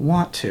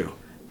want to.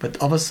 But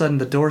all of a sudden,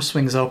 the door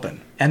swings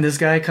open, and this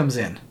guy comes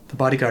in. The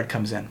bodyguard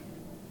comes in.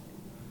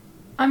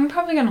 I'm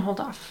probably going to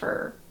hold off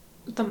for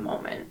the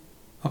moment.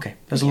 Okay,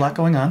 there's a lot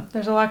going on.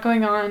 There's a lot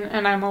going on,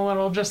 and I'm a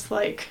little just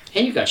like...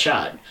 And you got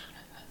shot.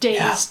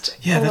 Dazed.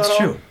 Yeah, that's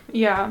true.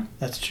 Yeah.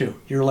 That's true.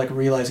 You're like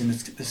realizing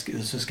this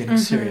is getting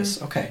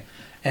serious. Okay.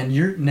 And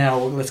you're now,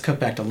 let's cut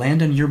back to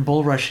Landon. You're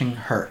bull rushing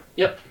her.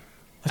 Yep.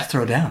 Let's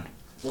throw down.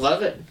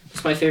 Love it.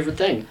 It's my favorite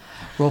thing.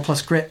 Roll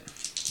plus grit.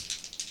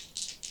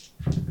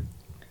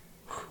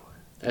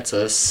 That's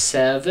a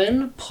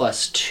 7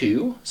 plus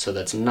 2, so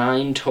that's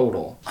 9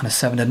 total. On a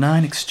 7 to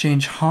 9,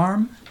 exchange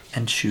harm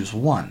and choose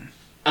 1.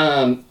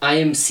 I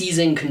am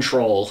seizing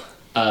control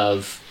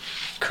of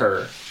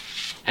Kerr.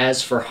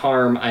 As for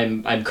harm,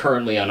 I'm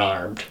currently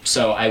unarmed,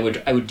 so I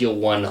would deal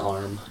 1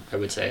 harm, I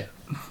would say.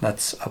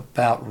 That's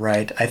about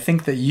right. I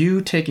think that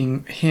you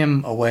taking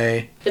him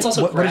away... It's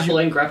also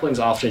grappling. Grappling's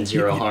often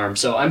 0 harm,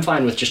 so I'm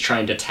fine with just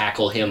trying to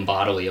tackle him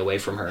bodily away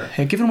from her.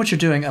 Hey, given what you're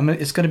doing,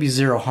 it's going to be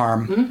 0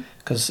 harm,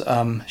 because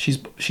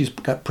she's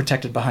got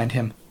protected behind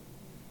him.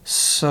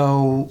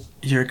 So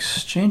you're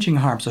exchanging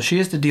harm. So she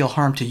has to deal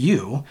harm to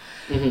you.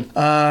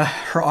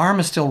 Her arm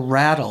is still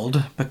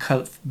rattled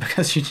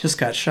because she just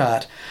got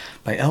shot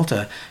by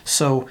Elta.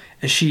 So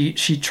she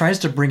tries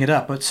to bring it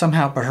up, but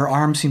her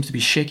arm seems to be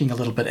shaking a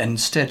little bit, and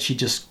instead she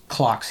just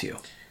clocks you.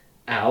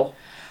 Ow.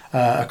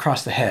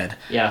 Across the head.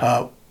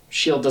 Yeah.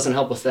 Shield doesn't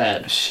help with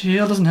that.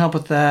 Shield doesn't help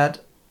with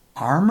that.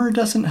 Armor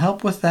doesn't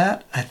help with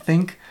that, I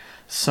think.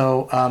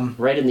 So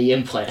right in the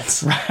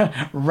implants.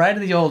 Right in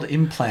the old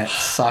implant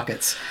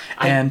sockets.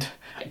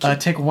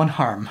 Take 1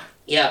 harm.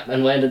 Yeah,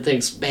 and Landon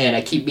thinks, man,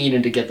 I keep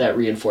meaning to get that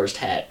reinforced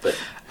hat, but...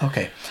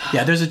 Okay.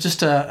 Yeah, there's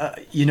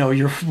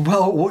you're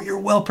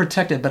well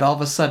protected, but all of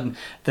a sudden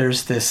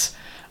there's this,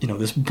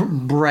 this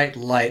bright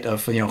light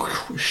of,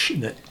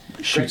 that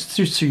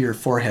shoots through your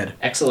forehead.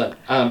 Excellent.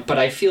 But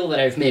I feel that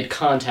I've made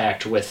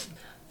contact with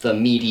the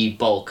meaty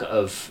bulk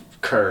of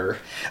Kerr.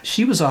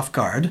 She was off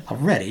guard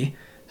already,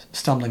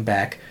 stumbling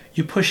back.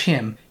 You push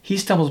him, he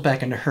stumbles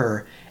back into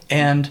her,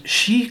 and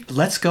she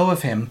lets go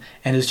of him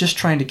and is just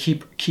trying to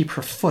keep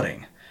her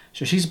footing.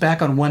 So she's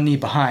back on 1 knee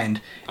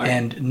behind,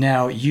 and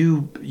now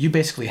you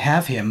basically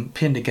have him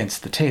pinned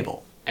against the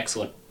table.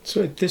 Excellent.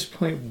 So at this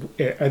point,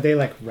 are they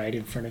like right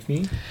in front of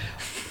me?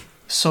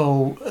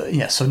 So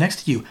so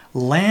next to you,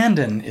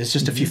 Landon is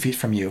just a few feet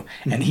from you,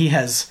 and he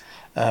has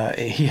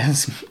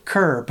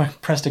Kerr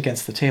pressed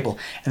against the table,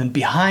 and then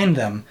behind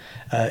them,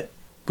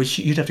 which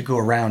you'd have to go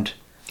around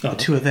the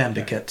two of them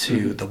to get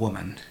to the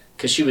woman.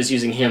 Because she was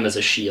using him as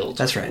a shield.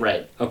 That's right.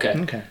 Right.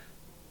 Okay.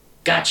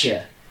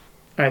 Gotcha.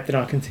 All right, then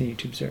I'll continue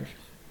to observe.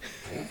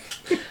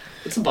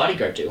 What's the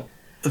bodyguard do?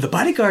 The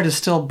bodyguard is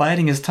still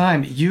biding his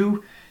time.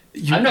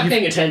 I'm not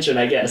paying attention,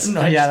 I guess.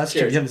 No, that's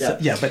true.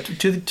 Yeah, but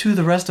to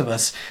the rest of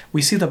us,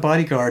 we see the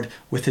bodyguard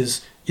with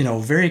his,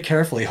 very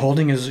carefully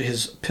holding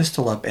his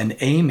pistol up and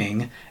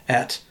aiming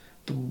at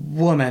the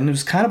woman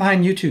who's kind of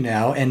behind you two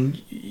now, and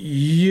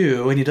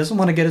he doesn't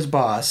want to get his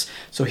boss,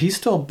 so he's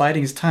still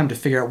biding his time to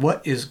figure out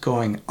what is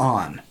going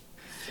on.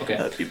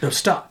 Okay.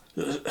 Stop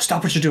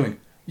what you're doing.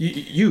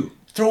 You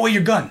throw away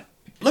your gun.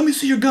 Let me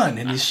see your gun.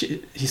 And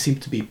he seems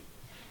to be...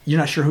 You're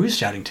not sure who he's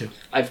shouting to.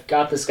 I've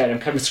got this guy. I'm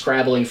kind of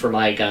scrabbling for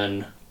my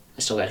gun.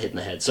 I still got hit in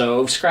the head.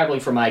 So scrabbling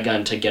for my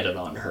gun to get it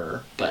on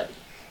her. But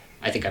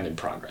I think I'm in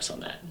progress on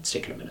that. It's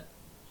taking a minute.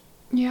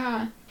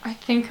 Yeah. I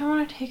think I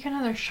want to take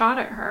another shot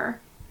at her.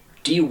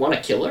 Do you want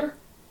to kill her?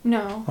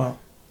 No. Well...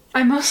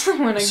 I mostly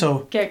want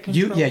to get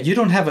control.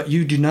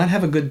 You do not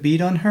have a good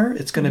beat on her.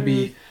 It's going to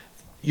be...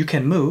 You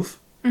can move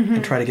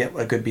and try to get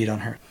a good beat on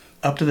her.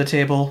 Up to the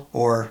table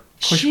or...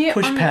 Push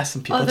past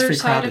some people. It's pretty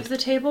crowded. Other side of the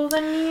table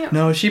than me?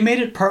 No, she made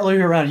it partly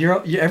around.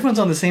 Everyone's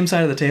on the same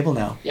side of the table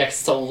now. Yeah, 'cause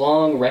it's a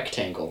long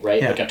rectangle,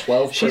 right? Yeah. Like a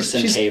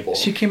 12-person table.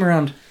 She came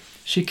around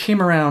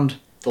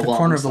the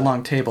corner of the side.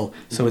 long table.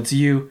 So it's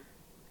you,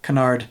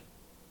 Kennard,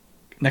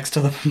 next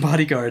to the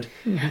bodyguard.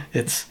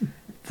 It's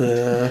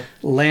the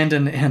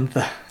Landon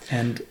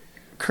and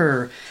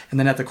Kerr, and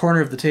then at the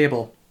corner of the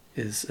table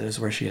is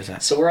where she is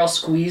at. So we're all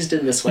squeezed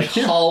in this like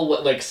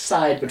hall, like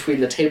side between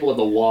the table and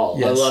the wall.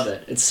 Yes. I love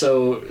it. It's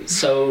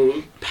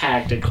so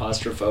packed and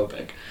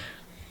claustrophobic.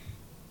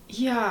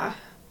 Yeah.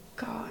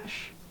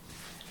 Gosh.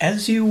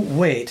 As you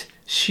wait,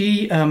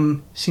 she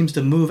seems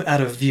to move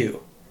out of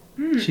view.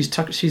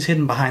 She's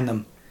hidden behind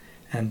them,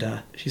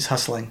 and she's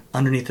hustling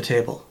underneath the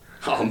table.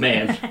 Oh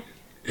man.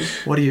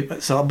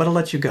 But I'll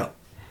let you go.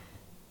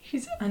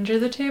 She's under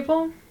the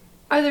table?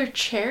 Are there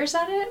chairs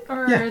at it,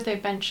 or Yeah. are they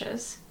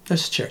benches?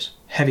 There's chairs,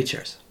 heavy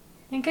chairs.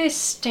 I think I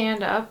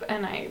stand up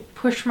and I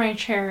push my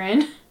chair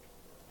in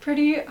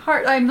pretty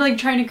hard. I'm like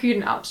trying to create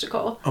an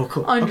obstacle Oh,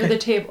 cool. under Okay. the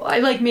table. I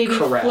like maybe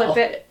Corral. flip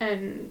it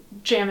and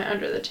jam it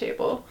under the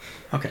table.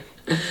 Okay.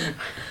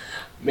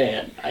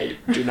 Man, I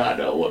do not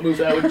know what move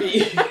that would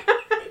be.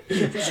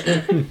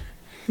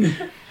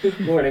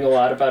 Learning a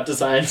lot about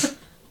designs.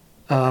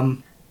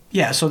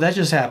 Yeah, so that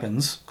just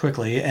happens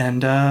quickly,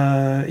 and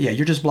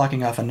you're just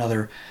blocking off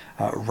another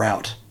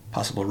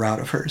possible route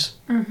of hers.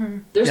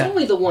 There's Yeah.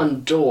 only the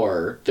one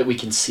door that we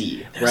can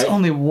see, There's right?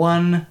 only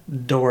one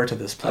door to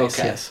this place,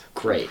 Okay, yes.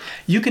 great.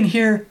 You can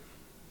hear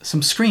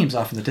some screams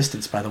off in the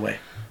distance, by the way.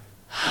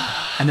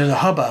 And there's a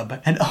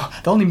hubbub, and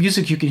the only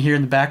music you can hear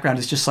in the background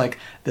is just like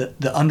the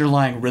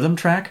underlying rhythm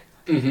track,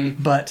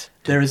 but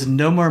there is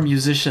no more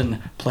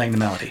musician playing the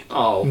melody.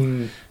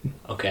 Oh,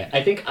 okay.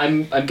 I think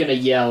I'm gonna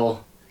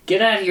yell,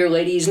 "Get out of here,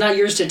 lady! It's not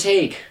yours to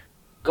take.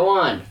 Go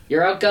on,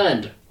 you're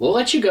outgunned. We'll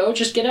let you go.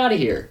 Just get out of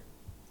here."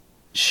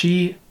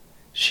 She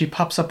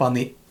pops up on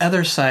the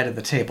other side of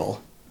the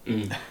table.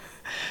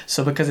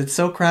 So because it's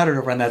so crowded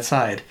over on that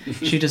side,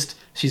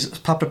 she's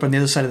popped up on the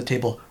other side of the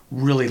table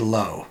really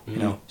low,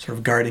 sort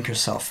of guarding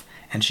herself,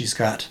 and she's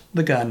got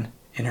the gun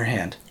in her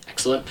hand.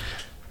 Excellent.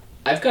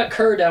 I've got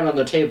Kerr down on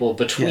the table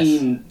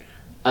between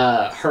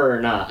her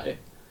and I,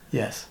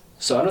 Yes.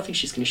 so I don't think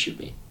she's gonna shoot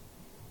me.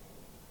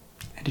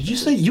 And did you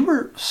say you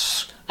were...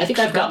 I think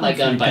I've got my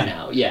gun by gun.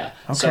 now. Yeah.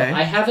 So Okay.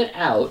 I have it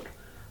out,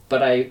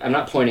 but I'm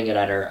not pointing it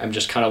at her. I'm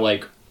just kind of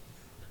like,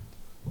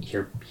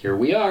 here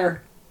we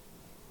are.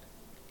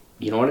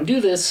 You don't want to do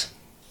this,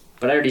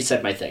 but I already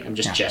said my thing. I'm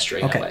just Yeah.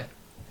 gesturing Okay. that way.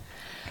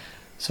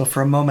 So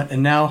for a moment,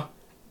 and now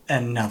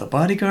the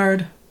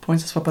bodyguard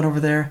points his weapon over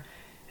there,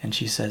 and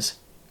she says,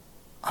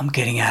 "I'm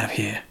getting out of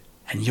here,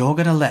 and you're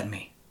gonna let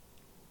me."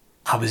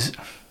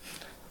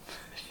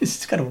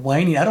 It's kind of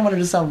whiny. I don't want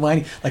her to sound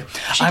whiny. Like,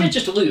 She did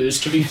just lose,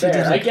 to be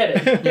fair. I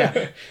get it.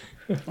 yeah.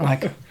 I'm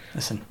like,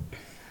 listen,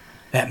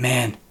 that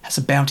man has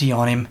a bounty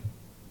on him,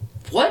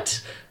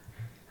 What?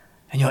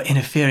 and you're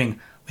interfering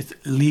with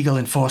legal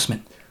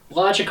enforcement.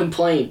 Lodge a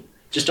complaint.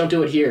 Just don't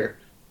do it here.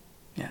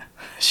 Yeah.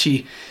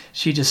 She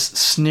just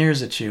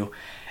sneers at you,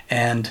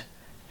 and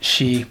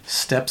she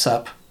steps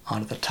up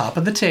onto the top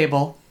of the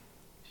table.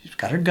 She's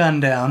got her gun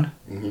down.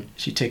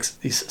 She takes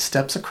these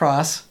steps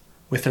across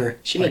with her...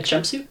 She in a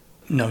jumpsuit?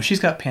 No, she's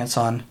got pants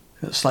on,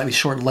 slightly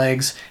short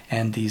legs,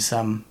 and these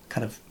kind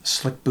of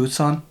slick boots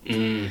on.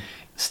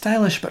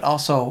 Stylish, but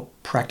also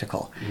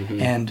practical.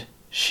 And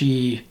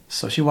she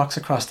walks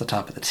across the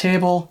top of the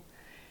table,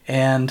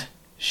 and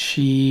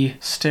she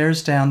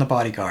stares down the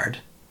bodyguard,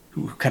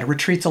 who kind of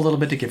retreats a little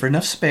bit to give her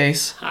enough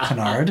space.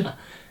 Kennard,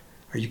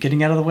 are you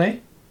getting out of the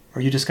way? Or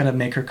are you just going to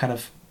make her kind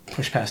of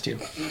push past you?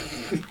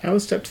 I will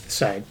step to the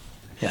side.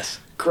 Yes.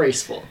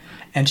 Graceful.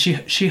 And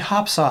she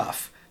hops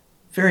off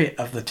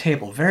of the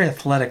table very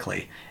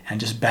athletically and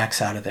just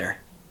backs out of there.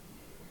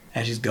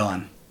 And she's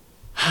gone.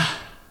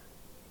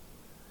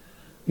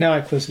 Now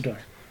I close the door.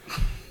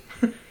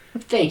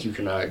 Thank you,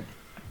 Kennard.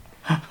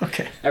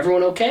 Okay.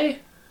 Everyone okay?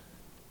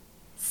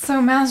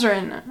 So,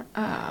 Mazarin,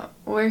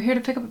 we're here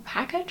to pick up a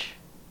package?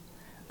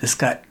 This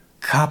got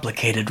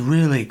complicated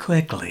really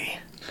quickly.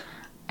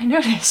 I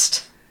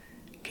noticed.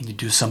 Can you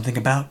do something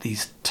about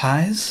these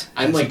ties?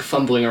 I'm like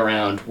fumbling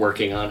around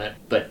working on it,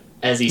 but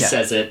as he Yeah.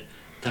 says it,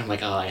 then I'm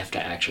like, oh, I have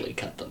to actually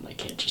cut them. I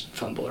can't just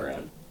fumble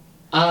around.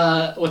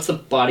 What's the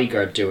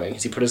bodyguard doing?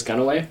 Has he put his gun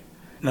away?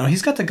 No,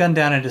 he's got the gun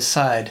down at his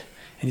side,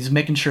 and he's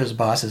making sure his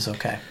boss is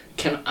okay.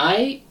 Can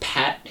I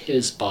pat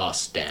his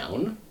boss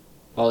down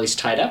while he's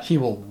tied up? He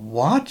will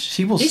watch.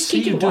 He will He see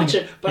you can doing watch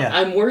it, but Yeah.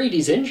 I'm worried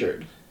he's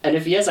injured. And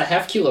if he has a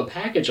half-kilo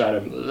package on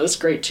him, that's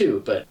great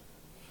too, but...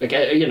 Like,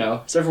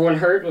 is everyone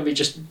hurt? Let me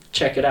just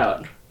check it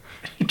out.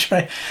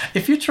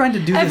 If you're trying to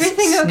do this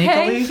Everything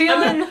okay? sneakily,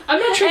 Feeling I'm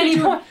not trying to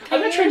do any it. I'm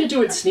not trying to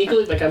do it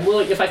sneakily. Like, I'm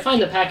willing. If I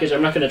find the package,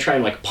 I'm not going to try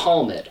and like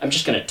palm it. I'm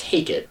just going to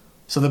take it.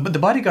 so the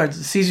bodyguard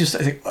sees you.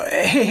 Like,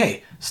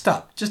 hey,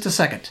 stop, just a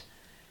second,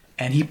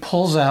 and he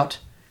pulls out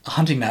a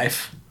hunting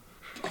knife,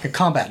 like a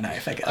combat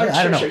knife. Like,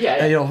 I don't know, sure,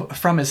 yeah.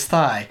 From his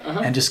thigh,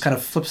 and just kind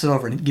of flips it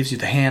over and gives you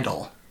the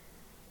handle.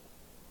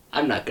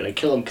 I'm not going to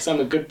kill him because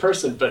I'm a good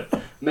person, but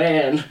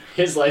man,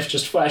 his life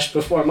just flashed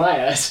before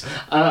my eyes.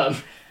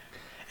 And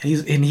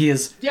he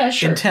is Yeah,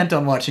 sure. intent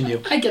on watching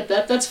you. I get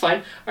that. That's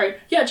fine. All right.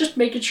 Yeah, just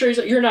making sure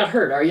you're not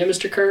hurt, are you,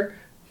 Mr. Kerr?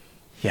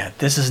 Yeah,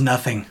 this is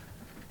nothing.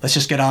 Let's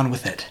just get on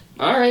with it.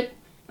 All right.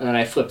 And then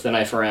I flip the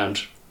knife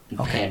around and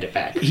hand it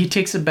back. He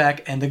takes it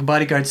back, and the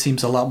bodyguard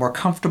seems a lot more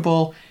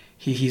comfortable.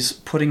 He's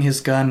putting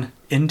his gun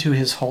into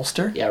his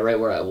holster. Yeah, right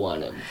where I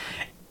want him.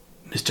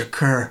 Mr.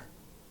 Kerr,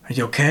 are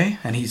you okay?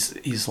 And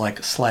he's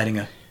like sliding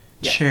a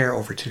chair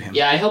over to him.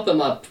 Yeah, I help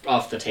him up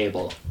off the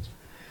table.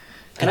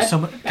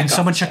 Can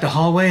someone check the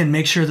hallway and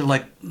make sure that,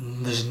 like,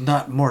 there's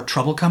not more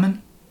trouble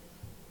coming?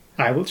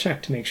 I will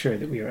check to make sure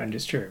that we are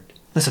undisturbed.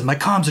 Listen, my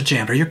comms are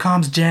jammed. Are your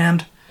comms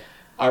jammed?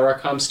 Are our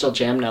comms still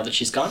jammed now that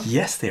she's gone?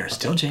 Yes, they are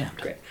still jammed.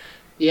 Great.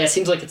 Yeah, it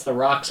seems like it's the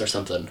rocks or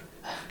something.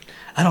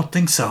 I don't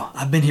think so.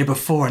 I've been here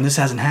before, and this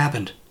hasn't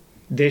happened.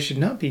 They should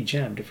not be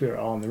jammed if we are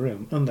all in the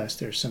room, unless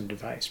there's some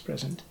device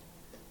present.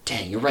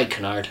 Dang, you're right,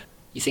 Kennard.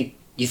 You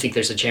think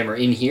there's a jammer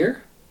in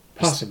here?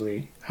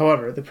 Possibly.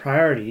 However, the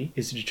priority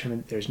is to determine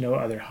that there's no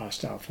other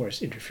hostile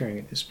force interfering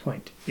at this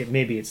point.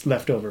 Maybe it's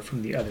left over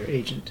from the other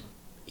agent.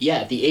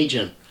 Yeah, the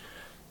agent.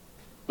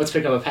 Let's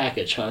pick up a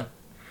package, huh?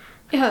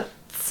 Yeah,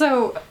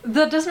 so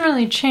that doesn't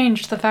really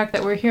change the fact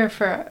that we're here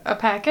for a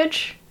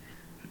package.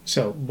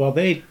 So, while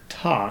they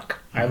talk,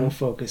 I will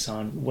focus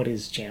on what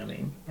is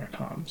jamming our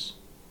comms.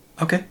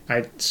 Okay.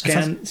 I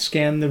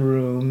scan the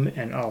room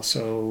and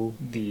also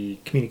the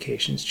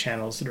communications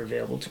channels that are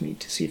available to me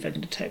to see if I can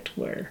detect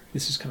where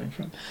this is coming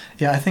from.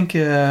 Yeah, I think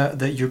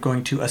that you're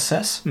going to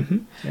assess. Mm-hmm.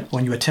 Yeah.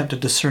 When you attempt to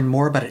discern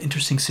more about an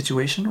interesting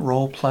situation,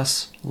 roll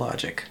plus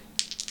logic.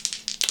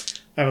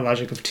 I have a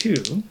logic of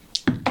 2,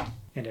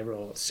 and I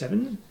roll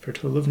 7 for a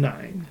total of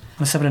 9.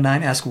 On a 7 to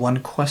 9, ask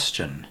one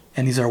question.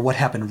 And these are what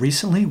happened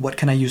recently, what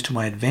can I use to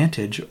my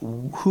advantage,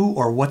 who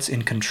or what's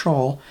in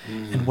control,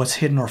 and what's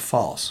hidden or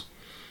false.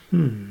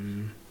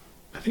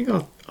 I think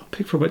I'll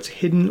pick for what's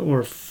hidden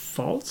or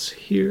false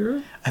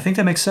here. I think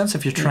that makes sense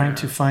if you're trying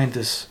to find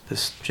this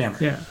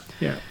jammer.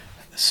 Yeah.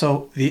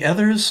 So the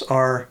others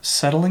are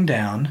settling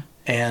down,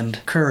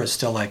 and Kerr is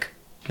still like,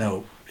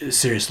 no,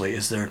 seriously,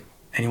 is there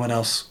anyone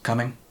else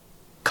coming?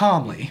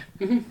 Calmly.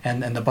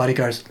 And the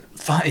bodyguard's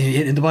fine.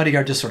 And the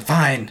bodyguard just sort of,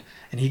 fine.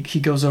 And he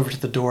goes over to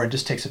the door and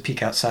just takes a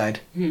peek outside.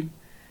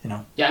 You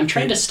know. Yeah, I'm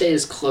trying to stay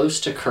as close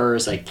to Kerr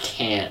as I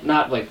can.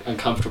 Not, like,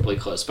 uncomfortably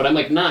close, but I'm,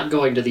 like, not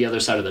going to the other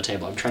side of the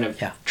table. I'm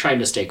trying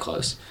to stay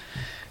close.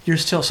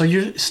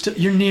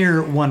 You're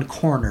near one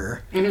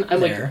corner.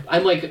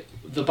 I'm like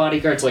the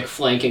bodyguard's, like,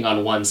 flanking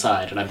on one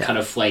side, and I'm kind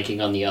of flanking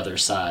on the other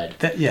side.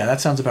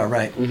 That sounds about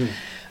right.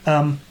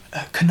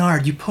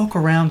 Kennard, you poke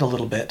around a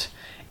little bit.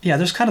 Yeah,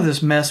 there's kind of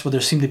this mess where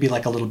there seemed to be,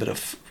 like, a little bit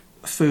of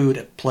food,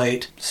 a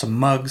plate, some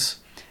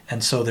mugs,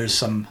 and so there's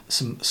some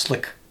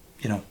slick,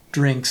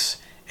 drinks.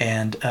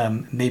 And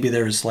maybe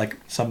there's like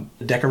some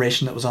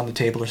decoration that was on the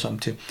table or something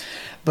too.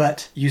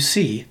 But you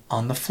see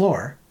on the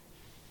floor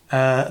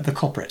the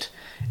culprit.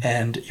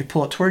 And you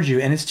pull it towards you,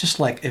 and it's just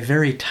like a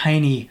very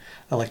tiny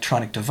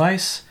electronic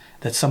device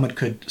that someone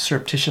could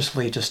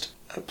surreptitiously just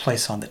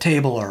place on the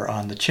table or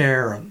on the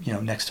chair or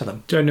next to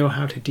them. Do I know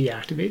how to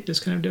deactivate this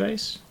kind of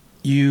device?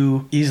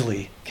 You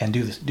easily can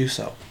do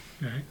so.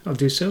 All right, I'll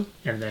do so,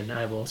 and then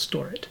I will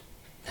store it.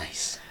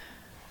 Nice.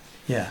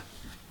 Yeah.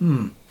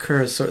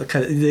 Kerr is sort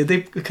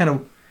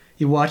of,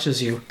 he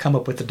watches you come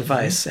up with the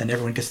device, and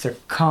everyone gets their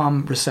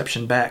calm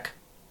reception back.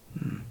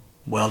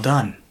 Well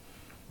done.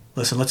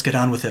 Listen, let's get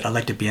on with it. I'd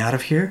like to be out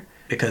of here,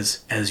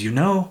 because, as you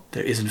know,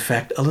 there is in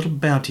fact a little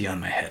bounty on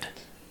my head.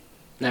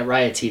 That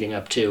riot's heating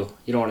up, too.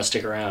 You don't want to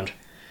stick around.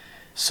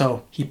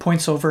 So, he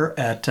points over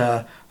at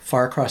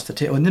far across the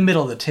table, in the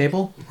middle of the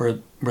table, where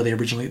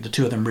the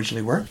two of them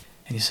originally were,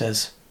 and he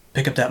says,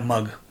 pick up that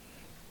mug.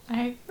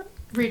 I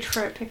reach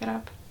for it, pick it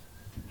up.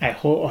 I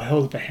hold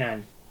up a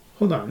hand.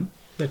 Hold on.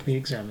 Let me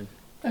examine.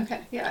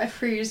 Okay, yeah, I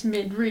freeze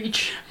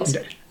mid-reach.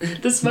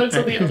 This mug's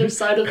on the other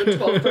side of the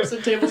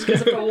 12-person table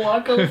because I have to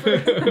walk over.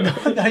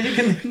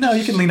 No,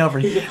 you can lean over.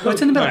 Oh,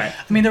 it's in the middle. Right.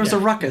 I mean, there was a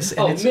ruckus.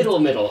 And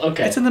middle.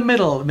 Okay. It's in the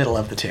middle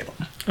of the table.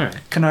 All right.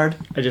 Kennard.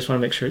 I just want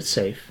to make sure it's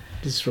safe.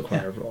 Does this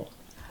require a roll?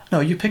 No,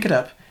 you pick it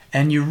up,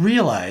 and you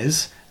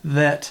realize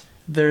that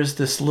there's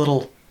this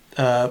little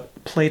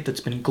plate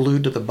that's been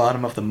glued to the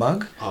bottom of the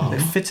mug. It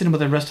fits in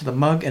with the rest of the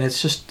mug, and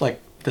it's just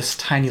like this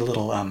tiny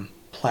little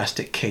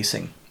plastic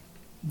casing.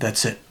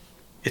 That's it.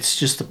 It's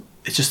just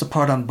the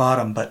part on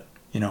bottom, but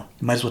you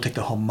might as well take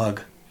the whole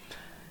mug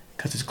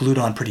because it's glued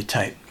on pretty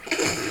tight.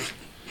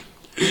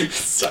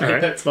 Sorry.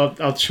 All right. Well,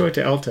 I'll show it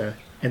to Elta,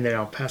 and then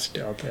I'll pass it to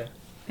Elta.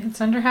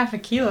 It's under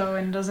 0.5 kilo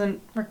and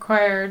doesn't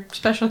require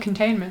special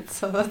containment,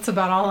 so that's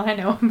about all I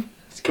know.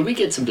 Can we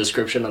get some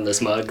description on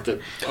this mug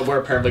that we're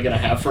apparently going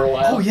to have for a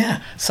while? Oh,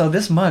 yeah. So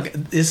this mug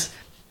is...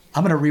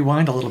 I'm going to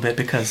rewind a little bit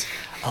because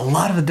a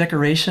lot of the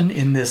decoration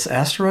in this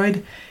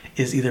asteroid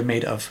is either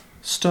made of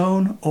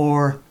stone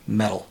or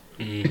metal.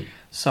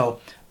 So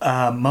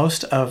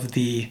most of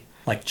the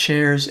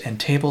chairs and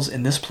tables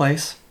in this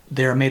place,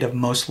 they're made of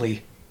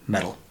mostly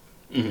metal.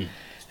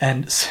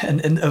 And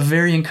of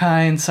varying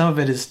kinds. Some of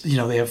it is,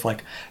 they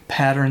have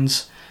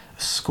patterns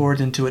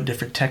scored into it,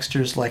 different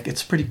textures.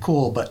 It's pretty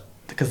cool, but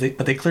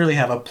but they clearly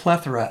have a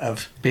plethora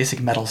of basic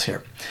metals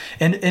here.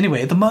 And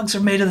anyway, the mugs are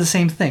made of the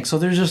same thing. So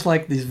there's just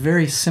like these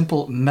very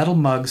simple metal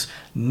mugs,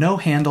 no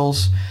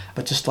handles,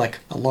 but just like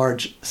a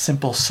large,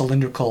 simple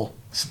cylindrical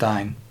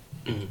stein.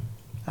 Mm-hmm.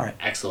 All right.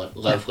 Excellent.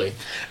 Lovely.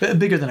 Yeah.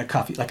 Bigger than a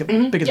coffee, bigger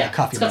than a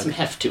coffee it's got mug. some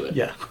heft to it.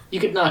 Yeah. You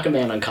could knock a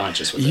man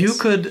unconscious with You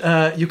this.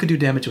 could do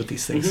damage with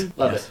these things.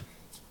 Love it.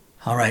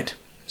 All right.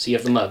 So you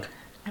have the mug.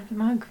 I have the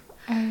mug.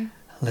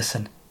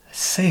 Listen,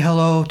 say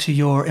hello to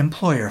your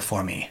employer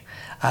for me.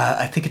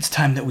 I think it's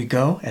time that we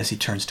go, as he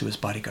turns to his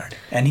bodyguard.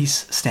 And he's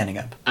standing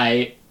up.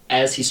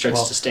 As he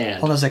starts to stand.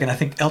 Hold on a second. I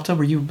think, Elta,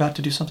 were you about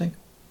to do something?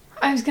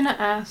 I was gonna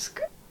ask,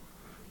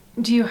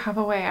 do you have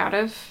a way out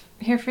of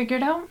here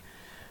figured out?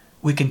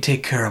 We can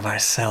take care of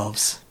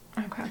ourselves,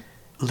 Okay.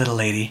 little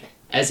lady.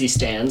 As he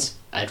stands,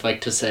 I'd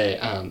like to say,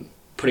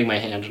 putting my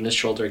hand on his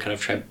shoulder, kind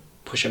of try to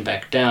push him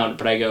back down,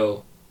 but I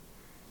go,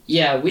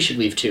 yeah, we should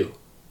leave too.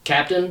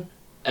 Captain?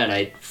 And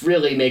I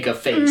really make a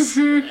face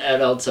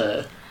at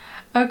Elta.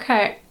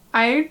 Okay,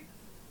 I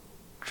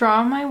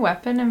draw my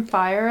weapon and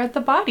fire at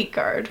the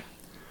bodyguard.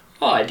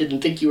 Oh, I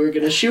didn't think you were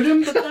going to shoot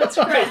him, but that's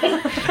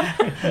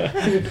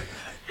great.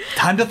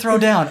 Time to throw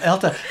down,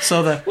 Elta.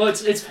 So the Well,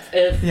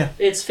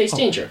 it's face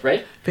danger,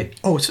 right?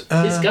 his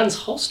His gun's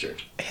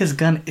holstered. His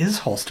gun is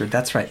holstered.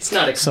 That's right. He's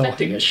not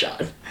expecting a shot.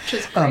 Which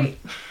is great.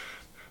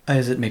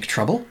 Does it make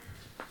trouble?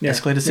 Yeah.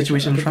 Escalate a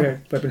situation in front.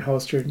 Prepared, weapon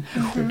holstered,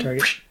 for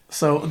target.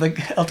 So the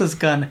Elta's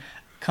gun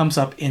comes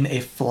up in a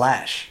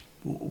flash.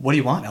 What do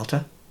you want,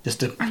 Elta?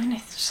 Just to I mean, I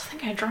just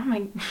think I draw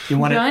my You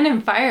want it- gun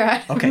and fire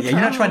at him. okay. Yeah, you're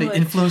not trying to probably.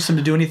 influence him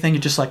to do anything.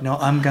 You're just like, no,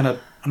 I'm gonna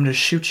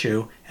shoot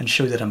you and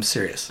show you that I'm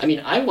serious. I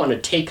mean, I want to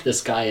take this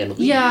guy and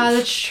leave. Yeah,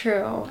 that's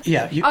true.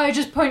 Yeah. You, I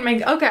just point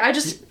my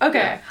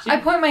I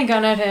point my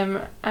gun at him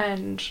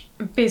and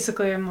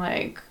basically I'm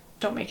like,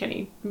 don't make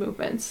any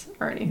movements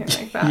or anything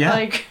like that. Yeah.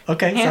 Like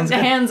Okay, sounds good.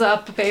 hands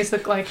up,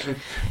 basically.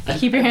 Like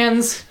keep your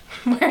hands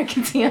where I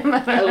can see them.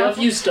 I love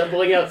you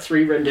stumbling out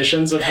 3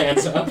 renditions of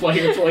hands up while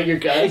you're pulling your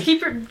gun.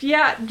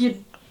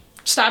 You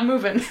stop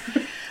moving.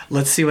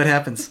 let's see what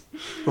happens.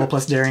 Roll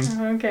plus daring.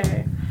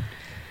 Okay.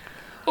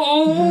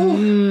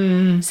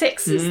 Oh!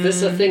 6. Is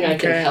this a thing I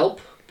can Okay.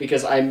 help?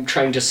 Because I'm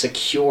trying to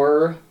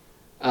secure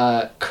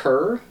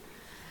Kerr.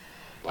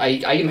 I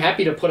am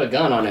happy to put a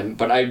gun on him,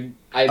 but I'm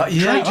yeah,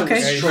 trying to okay.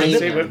 restrain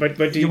Say, him. but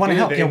do You wanna do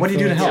help? that Yeah, what do you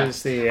do to help?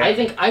 influences The, I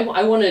think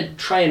I want to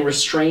try and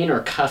restrain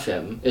or cuff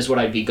him is what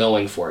I'd be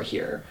going for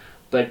here.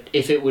 But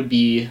if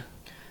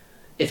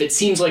it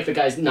seems like the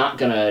guy's not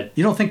gonna,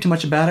 You don't think too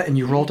much about it, and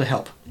you roll to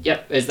help.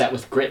 yep, is that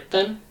with grit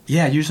then?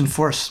 Yeah, using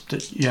force.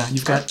 Yeah,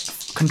 you've got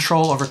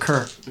control over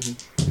Kerr.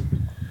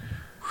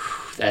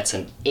 That's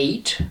an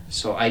 8,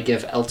 so I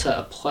give Elta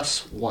a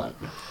 +1.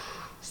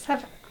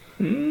 7.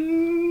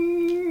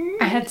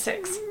 I had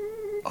 6.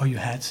 Oh, you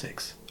had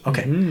 6.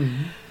 Okay.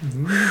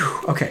 Mm-hmm.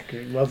 Whew, okay.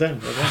 Good. Well done.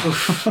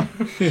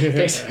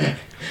 Thanks.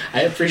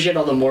 I appreciate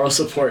all the moral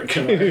support,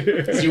 Kamar,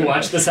 as you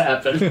watch this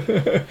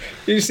happen.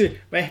 You see,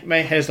 my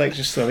head's like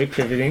just slowly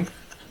pivoting,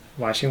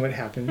 watching what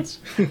happens.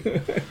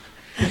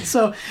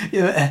 So,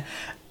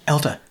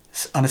 Elta,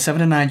 on a 7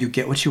 to 9, you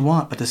get what you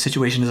want, but the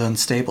situation is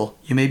unstable.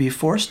 You may be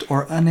forced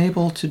or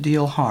unable to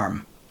deal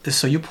harm.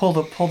 So you pull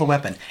the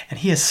weapon, and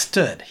he has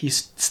stood. He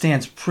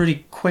stands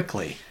pretty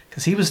quickly,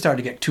 because he was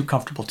starting to get too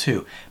comfortable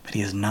too, but he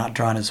has not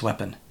drawn his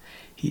weapon.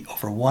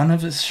 Over one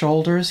of his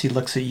shoulders, he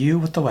looks at you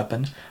with the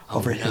weapon.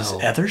 Over his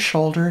other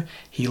shoulder,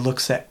 he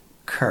looks at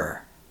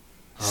Kerr,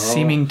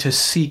 seeming to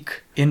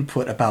seek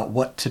input about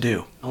what to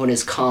do. When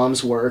his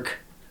comms work,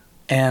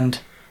 And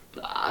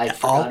I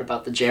forgot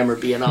about the jammer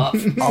being off.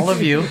 all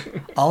of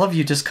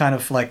you just kind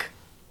of like,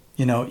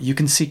 you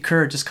can see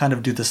Kerr just kind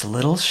of do this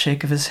little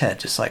shake of his head,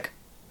 just like,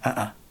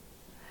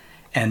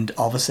 And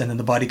all of a sudden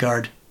the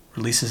bodyguard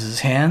releases his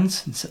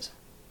hands and says,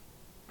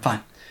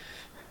 fine.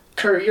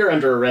 Kerr, you're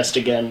under arrest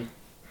again.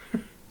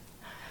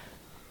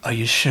 Are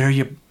you sure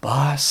your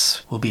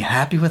boss will be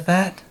happy with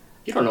that?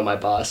 You don't know my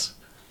boss.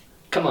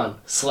 Come on,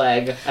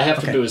 slag. I have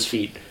to Okay. do his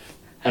feet.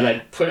 And I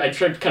tried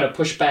to kind of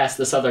push past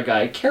this other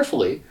guy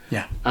carefully.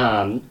 Yeah.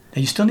 Um,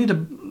 Now you still need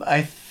to,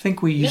 I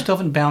think you still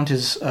haven't bound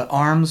his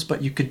arms,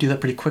 but you could do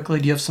that pretty quickly.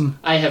 Do you have some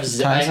I have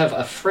ties?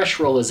 a fresh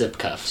roll of zip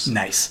cuffs.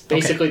 Nice. Okay.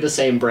 Basically the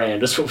same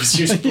brand as what was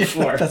used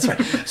before. That's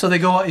right. So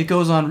it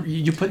goes on,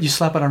 you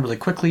slap it on really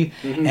quickly,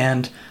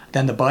 and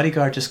then the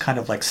bodyguard just kind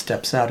of like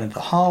steps out into the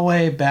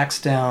hallway,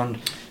 backs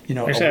down,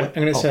 Actually, I'm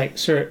going to say,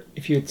 sir,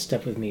 if you would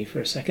step with me for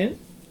a second,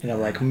 and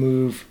I'll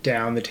move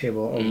down the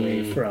table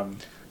away from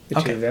the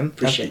two of them.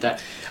 Appreciate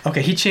that.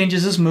 Okay, he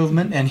changes his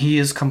movement and he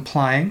is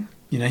complying.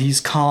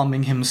 He's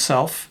calming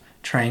himself.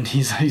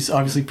 He's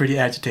obviously pretty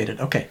agitated.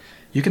 Okay,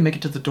 you can make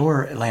it to the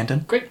door,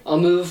 Landon. Great. I'll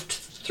move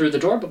through the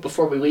door, but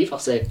before we leave, I'll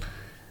say,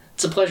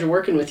 it's a pleasure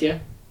working with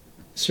you.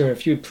 Sir,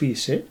 if you would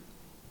please sit.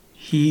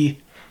 He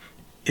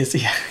is.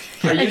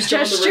 Are I you still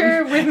in the room?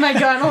 gesture with my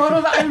gun a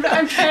little bit.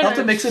 I'm trying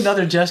Elton to... makes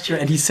another gesture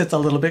and he sits a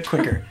little bit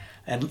quicker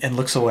and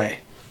looks away.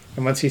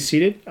 And once he's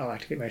seated, I'll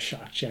activate my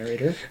shock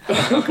generator. And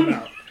I'll come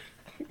out.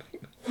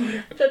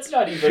 That's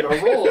not even a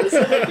roll. I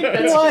think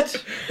that's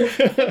What?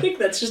 I think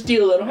that's just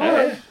dealing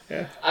hard.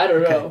 Yeah. I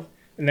don't know.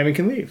 And then we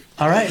can leave.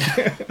 All right.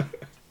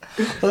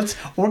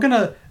 We're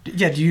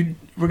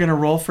gonna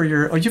roll for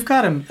your. Oh, you've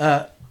got him.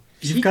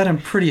 You've got him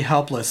pretty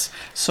helpless.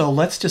 So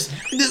let's just.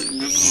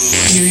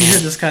 You hear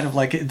this kind of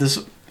like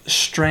this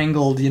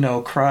strangled,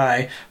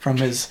 cry from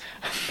his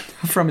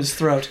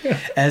throat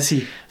as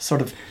he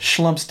sort of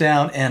slumps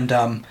down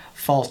and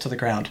falls to the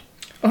ground.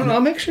 Oh, no,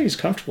 I'll make sure he's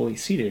comfortably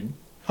seated.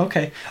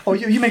 Okay. Oh,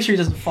 you make sure he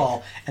doesn't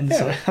fall. And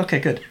so, okay,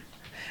 good.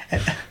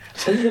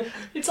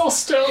 It's all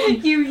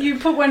stone. You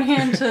put one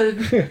hand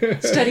to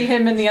steady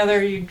him and the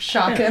other you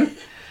shock him.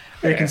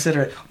 Very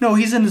considerate. No,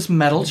 he's in this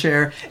metal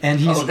chair, and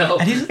he's. Oh, no.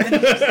 And he's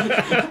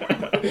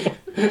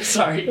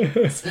Sorry.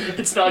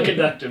 It's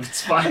non-conductive.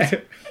 It's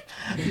fine.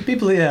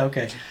 people, yeah,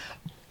 okay.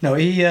 No,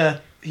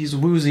 he's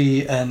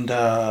woozy and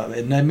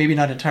maybe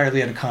not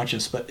entirely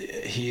unconscious, but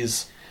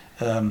he's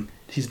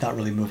not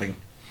really moving.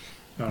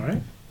 All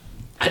right.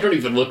 I don't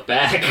even look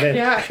back.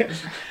 Yeah.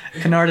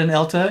 Kennard and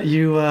Elta,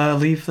 you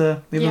leave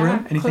the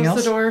room. Anything close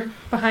else? the door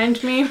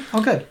behind me.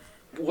 Oh, good.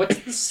 What's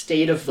the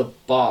state of the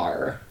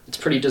bar? It's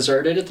pretty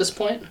deserted at this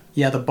point.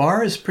 Yeah, the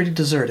bar is pretty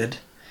deserted.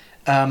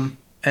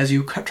 As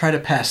you try to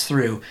pass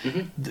through,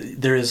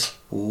 there is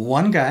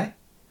one guy,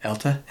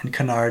 Elta and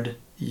Kennard.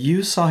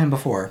 You saw him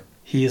before.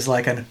 He is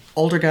like an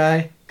older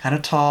guy, kind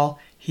of tall.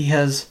 He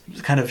has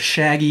kind of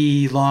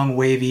shaggy, long,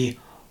 wavy,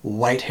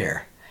 white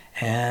hair.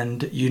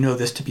 And you know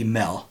this to be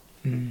Mel.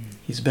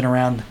 He's been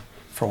around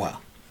for a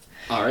while.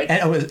 All right.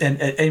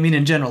 And I mean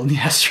in general in the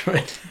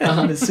asteroid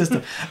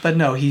system. But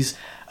no, he's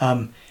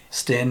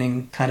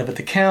standing kind of at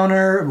the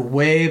counter,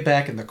 way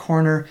back in the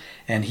corner,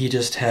 and he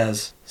just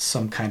has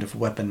some kind of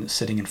weapon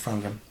sitting in front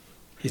of him.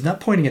 He's not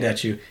pointing it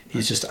at you.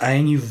 He's just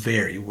eyeing you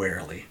very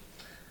warily.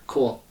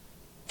 Cool.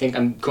 I think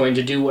I'm going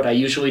to do what I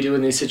usually do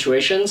in these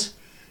situations,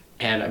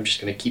 and I'm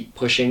just going to keep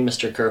pushing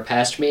Mr. Kerr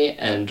past me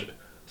and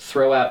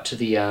throw out to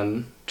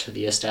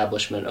the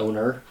establishment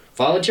owner,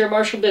 volunteer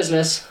marshal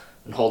business,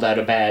 and hold out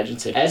a badge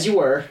and say, as you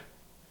were.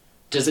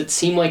 Does it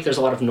seem like there's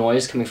a lot of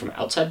noise coming from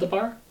outside the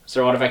bar? Is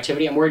there a lot of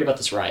activity? I'm worried about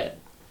this riot.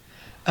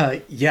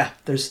 Yeah,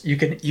 you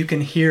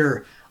can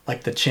hear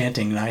like the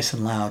chanting nice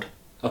and loud.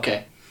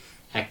 Okay.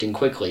 Acting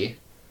quickly,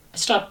 I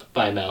stop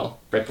by Mel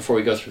right before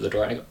we go through the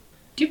door and I go,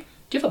 do you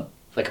have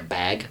a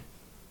bag?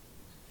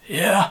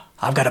 Yeah,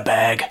 I've got a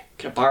bag.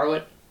 Can I borrow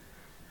it?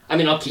 I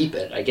mean, I'll keep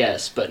it, I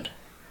guess, but...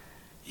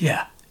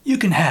 Yeah, you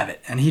can have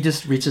it. And he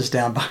just reaches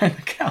down behind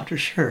the counter,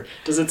 sure.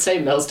 Does it say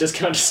Mel's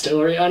Discount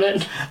Distillery on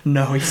it?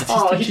 No, he's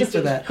too cheap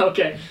for that.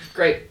 Okay,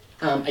 great.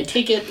 I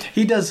take it...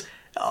 He does,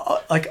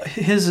 like,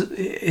 his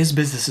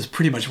business is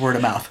pretty much word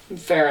of mouth.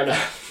 Fair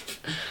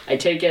enough. I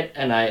take it,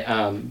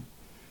 and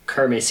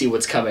Kerr may see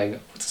what's coming.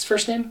 What's his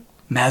first name?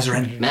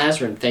 Mazarin.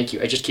 Mazarin, thank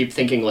you. I just keep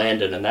thinking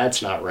Landon, and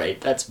that's not right.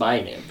 That's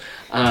my name.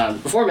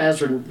 Before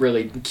Mazarin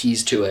really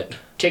keys to it,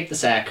 take the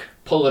sack,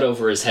 pull it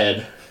over his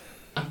head.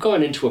 I'm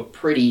going into a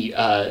pretty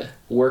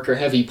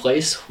worker-heavy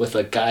place with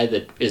a guy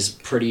that is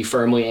pretty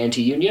firmly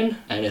anti-union,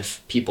 and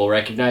if people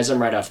recognize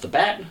him right off the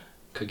bat,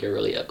 could get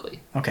really ugly.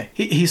 Okay.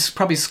 He's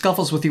probably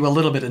scuffles with you a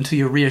little bit until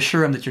you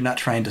reassure him that you're not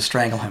trying to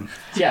strangle him.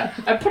 Yeah,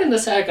 I put in the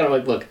sack, and I'm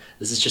like, look,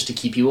 this is just to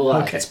keep you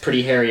alive. Okay. It's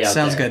pretty hairy out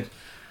Sounds there. good.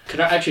 Could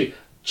I actually...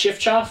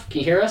 Chiff-Choff, can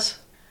you hear us?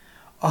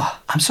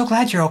 Oh, I'm so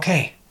glad you're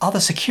okay. All the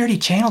security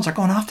channels are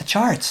going off the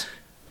charts.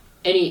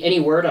 Any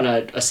word on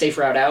a safe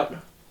route out? It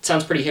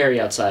sounds pretty hairy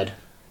outside.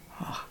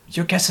 Oh,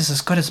 your guess is as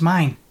good as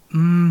mine.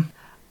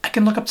 I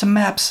can look up some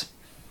maps.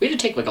 We had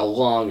to take like a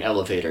long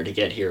elevator to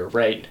get here,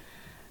 right?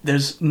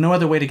 There's no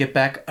other way to get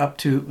back up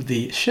to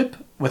the ship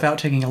without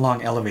taking a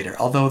long elevator,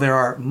 although there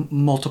are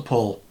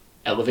multiple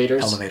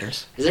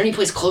elevators. Is there any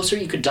place closer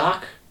you could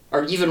dock?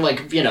 Or even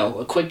like,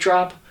 a quick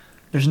drop?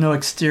 There's no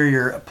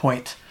exterior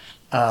point,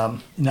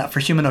 not for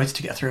humanoids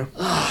to get through.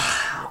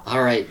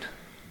 All right.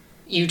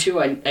 You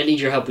two, I need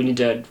your help. We need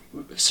to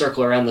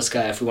circle around this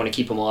guy if we want to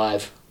keep him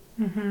alive.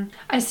 Mm-hmm.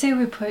 I say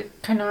we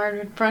put Kennard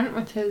in front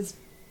with his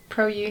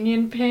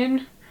pro-union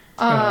pin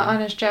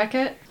on his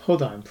jacket.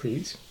 Hold on,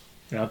 please.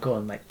 And I'll go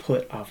and pull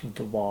it off of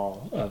the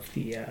wall of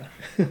the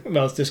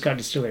Mel's Discount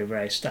Distillery where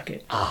I stuck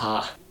it.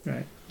 Aha.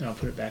 Right. And I'll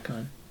put it back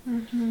on.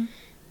 Mm-hmm.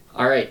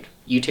 All right.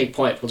 You take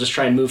point. We'll just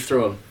try and move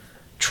through him.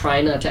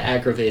 Try not to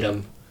aggravate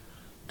him.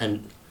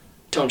 And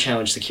don't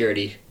challenge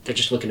security. They're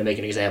just looking to make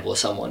an example of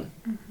someone.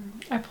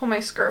 Mm-hmm. I pull my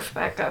scarf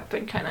back up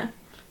and kind of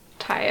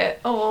tie it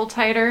a little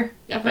tighter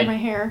over my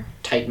hair.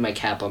 Tighten my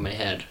cap on my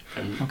head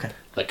and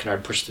let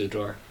Kennard push through the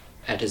door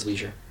at his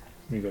leisure.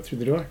 We go through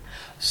the door.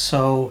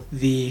 So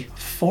the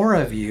four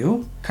of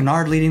you,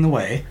 Kennard leading the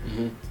way,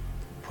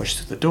 push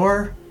through the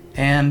door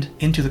and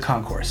into the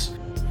concourse.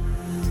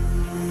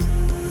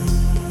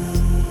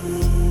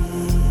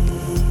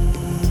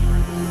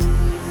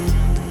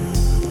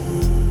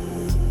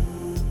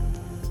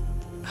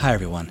 Hi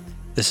everyone,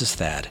 this is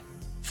Thad.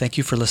 Thank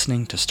you for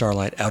listening to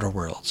Starlight Outer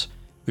Worlds.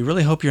 We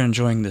really hope you're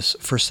enjoying this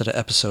first set of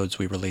episodes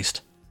we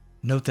released.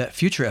 Note that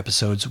future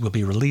episodes will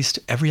be released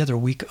every other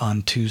week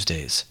on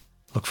Tuesdays.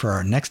 Look for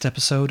our next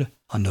episode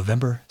on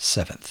November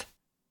 7th.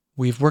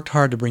 We've worked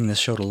hard to bring this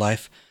show to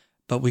life,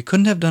 but we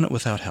couldn't have done it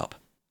without help.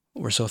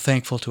 We're so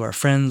thankful to our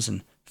friends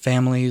and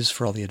families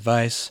for all the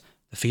advice,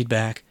 the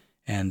feedback,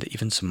 and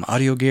even some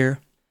audio gear.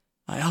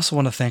 I also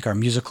want to thank our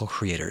musical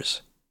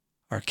creators.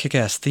 Our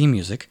kick-ass theme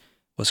music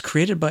was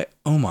created by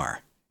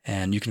Omar,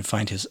 and you can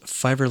find his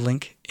Fiverr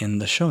link in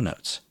the show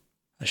notes.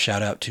 A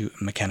shout out to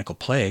Mechanical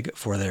Plague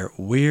for their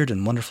weird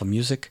and wonderful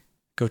music.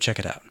 Go check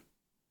it out.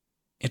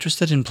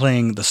 Interested in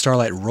playing the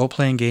Starlight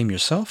role-playing game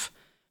yourself?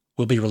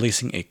 We'll be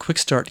releasing a quick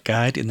start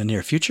guide in the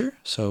near future,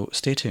 so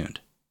stay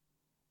tuned.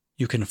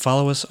 You can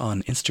follow us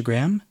on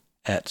Instagram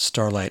at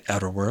Starlight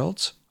Outer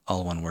Worlds,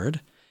 all one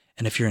word.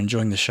 And if you're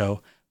enjoying the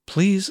show,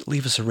 please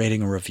leave us a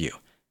rating or review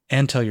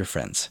and tell your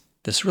friends.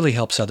 This really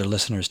helps other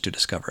listeners to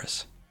discover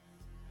us.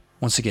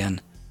 Once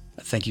again,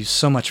 thank you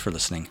so much for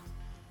listening.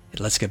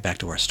 Let's get back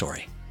to our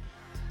story.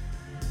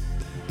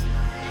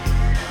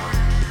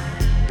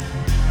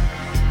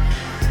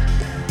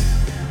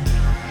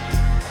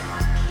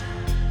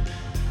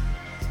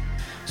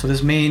 So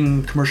this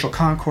main commercial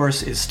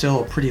concourse is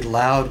still pretty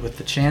loud with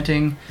the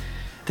chanting.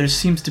 There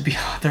seems to be,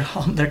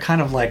 they're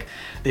kind of like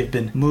they've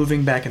been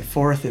moving back and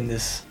forth in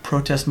this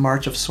protest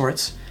march of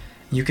sorts.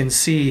 You can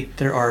see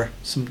there are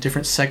some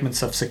different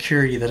segments of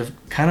security that have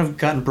kind of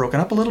gotten broken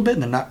up a little bit,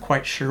 and they're not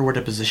quite sure where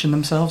to position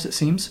themselves, it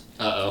seems.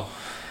 Uh-oh.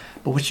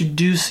 But what you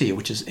do see,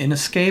 which is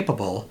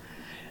inescapable,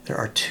 there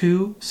are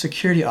 2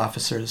 security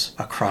officers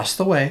across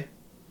the way.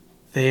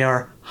 They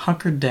are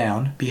hunkered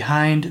down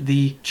behind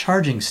the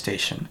charging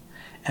station,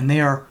 and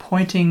they are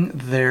pointing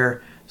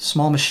their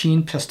small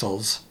machine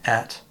pistols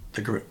at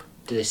the group.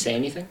 Do they say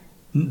anything?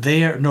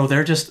 They're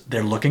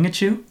looking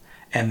at you,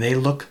 and they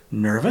look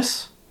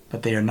nervous,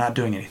 but they are not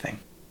doing anything.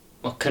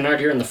 Well,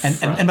 Kennard, you're in the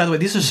front. And by the way,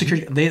 these are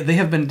security.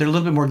 They're a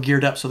little bit more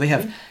geared up, so they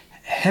have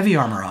heavy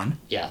armor on.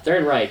 Yeah, they're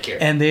in riot gear.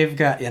 And they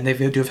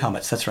do have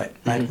helmets. That's right,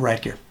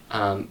 riot gear.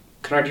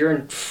 Kennard, you're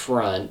in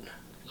front.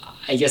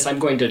 I guess I'm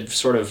going to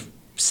sort of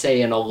say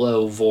in a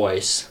low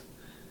voice,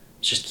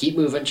 just keep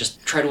moving.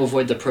 Just try to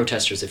avoid the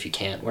protesters if you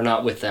can. We're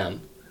not with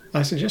them.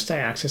 I suggest I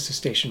access the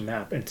station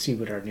map and see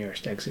what our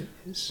nearest exit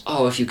is.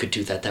 Oh, if you could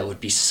do that, that would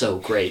be so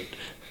great.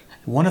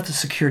 One of the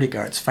security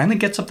guards finally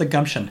gets up the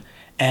gumption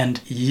and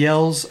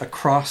yells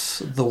across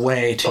the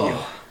way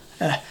to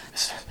you.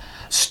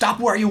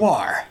 Stop where you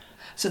are.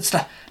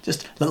 Stop.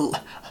 Just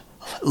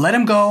let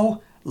him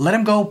go. Let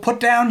him go. Put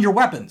down your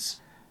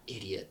weapons.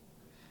 Idiot.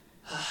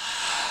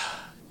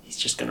 He's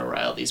just going to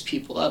rile these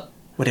people up.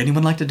 Would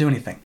anyone like to do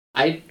anything?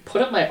 I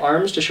put up my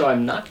arms to show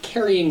I'm not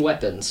carrying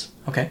weapons.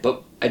 Okay.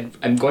 But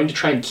I'm going to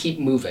try and keep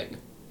moving.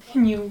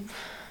 Can you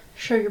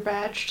show your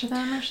badge to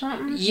them or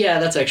something?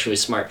 Yeah, that's actually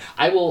smart.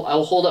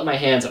 I'll hold up my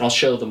hands and I'll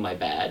show them my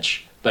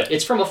badge. But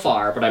it's from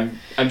afar, but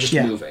I'm just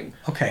moving.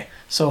 Okay.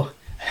 So,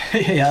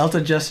 yeah,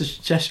 Elta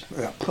just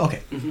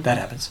okay, that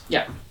happens.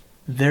 Yeah.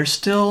 They're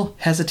still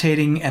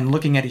hesitating and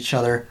looking at each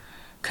other.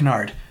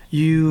 Kennard,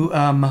 you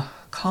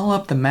call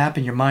up the map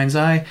in your mind's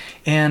eye,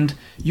 and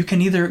you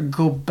can either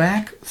go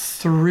back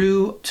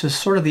through to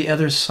sort of the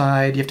other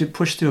side. You have to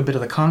push through a bit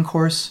of the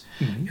concourse.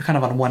 Mm-hmm. You're kind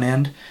of on one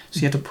end,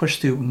 so you have to push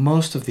through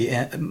most of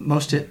it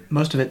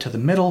to the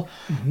middle,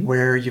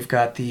 where you've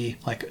got the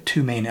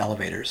 2 main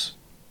elevators.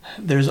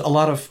 There's a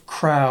lot of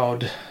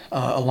crowd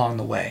along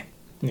the way.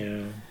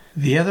 Yeah.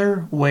 The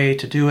other way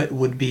to do it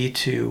would be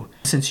to,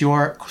 since you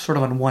are sort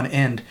of on one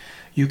end,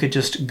 you could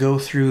just go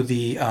through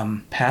the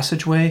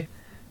passageway.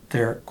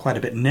 They're quite a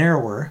bit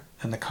narrower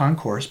than the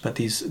concourse, but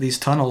these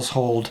tunnels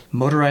hold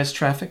motorized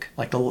traffic,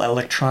 like the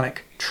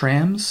electronic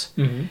trams,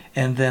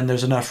 and then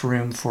there's enough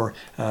room for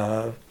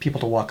people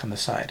to walk on the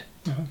side.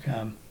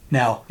 Okay.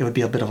 Now, it would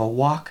be a bit of a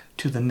walk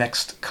to the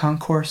next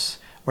concourse,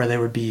 where there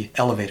would be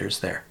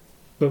elevators there.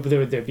 But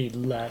would there be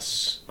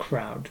less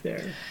crowd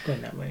there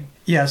going that way?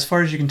 Yeah, as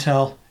far as you can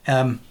tell.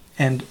 And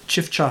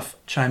Chifchoff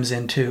chimes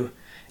in too.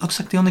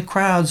 Looks like the only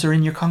crowds are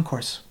in your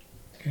concourse.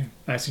 Okay.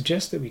 I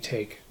suggest that we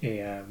take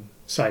a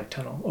side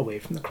tunnel away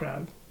from the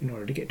crowd in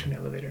order to get to an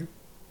elevator.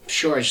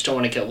 Sure, I just don't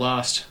want to get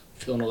lost.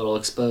 Feeling a little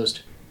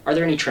exposed. Are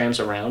there any trams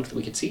around that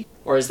we could see?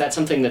 Or is that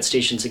something that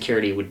station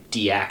security would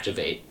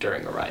deactivate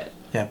during a riot?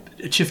 Yeah,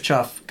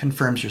 Chifchoff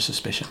confirms your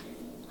suspicion.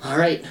 All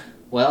right.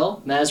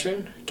 Well,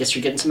 Mazrin, guess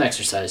you're getting some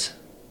exercise.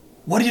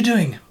 What are you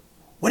doing?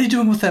 What are you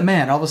doing with that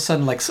man? All of a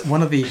sudden,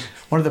 one of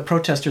the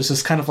protesters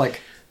is kind of like,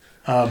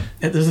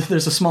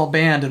 there's a small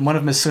band, and one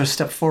of them has sort of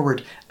stepped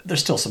forward. There's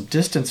still some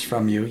distance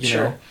from you, you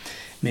know,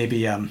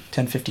 maybe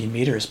 10, 15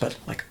 meters, but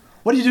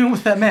what are you doing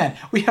with that man?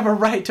 We have a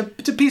right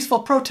to peaceful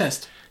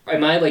protest.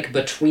 Am I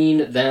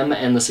between them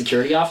and the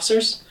security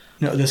officers?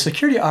 No, the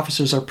security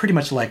officers are pretty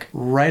much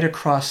right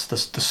across the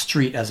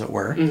street, as it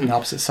were, on the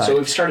opposite side. So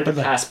we've started to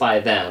pass by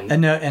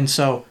them.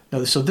 So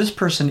this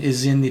person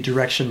is in the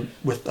direction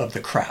of the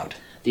crowd.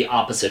 The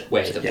opposite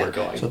way that we're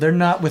going. So they're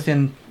not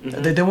within.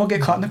 They won't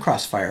get caught in the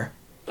crossfire.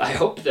 I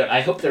hope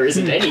there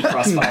isn't any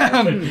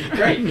crossfire. But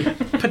great.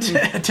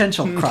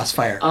 Potential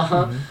crossfire.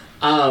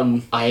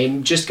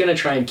 I'm just gonna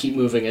try and keep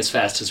moving as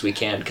fast as we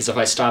can, because if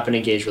I stop and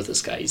engage with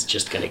this guy, he's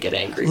just gonna get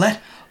angry.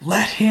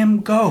 Let him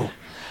go.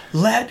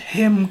 Let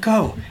him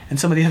go. And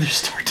some of the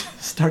others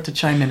start to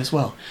chime in as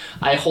well.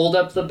 I hold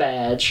up the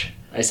badge.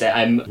 I say,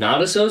 I'm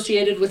not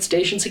associated with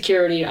station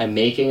security. I'm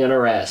making an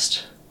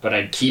arrest. But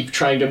I keep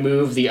trying to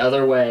move the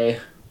other way,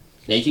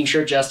 making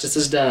sure justice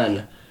is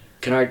done.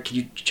 Kennard, can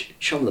you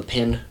show him the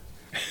pin?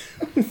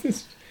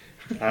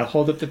 I'll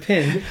hold up the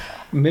pin,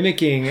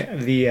 mimicking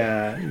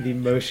the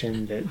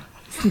motion that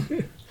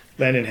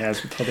Landon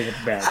has with holding up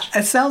the badge.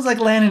 It sounds like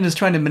Landon is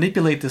trying to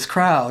manipulate this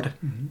crowd,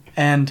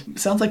 and it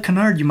sounds like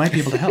Kennard, you might be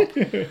able to help.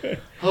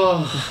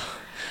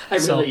 I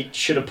really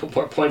should have put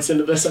more points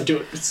into this. I do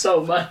it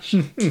so much.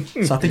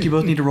 So I think you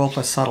both need to roll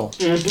plus subtle.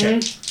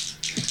 Mm-hmm.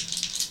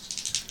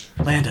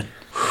 Landon.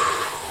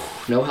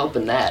 No help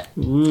in that.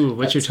 Ooh,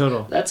 what's your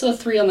total? That's a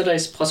 3 on the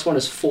dice. Plus 1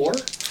 is 4.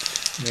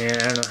 Man, I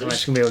don't know how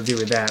much I'm going to be able to do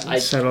with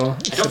that. Subtle. I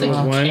don't think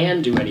you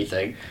can do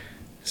anything.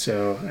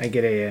 So I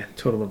get a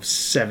total of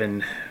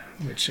 7,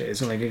 which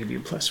is only going to be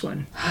plus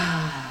 1.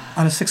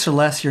 On a 6 or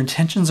less, your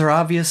intentions are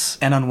obvious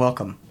and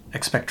unwelcome.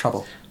 Expect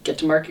trouble. Get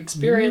to mark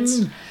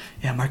experience.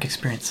 Yeah, mark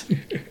experience.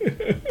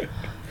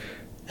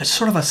 It's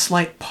sort of a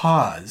slight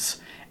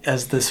pause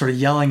as the sort of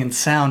yelling and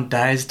sound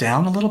dies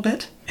down a little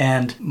bit,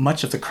 and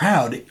much of the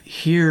crowd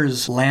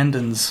hears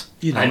Landon's,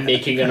 I'm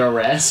making an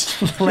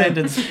arrest.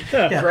 Landon's,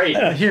 Great.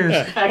 Here's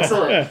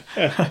Excellent.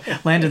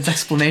 Landon's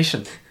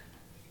explanation.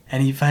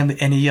 And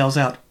he yells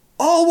out,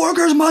 "All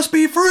workers must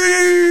be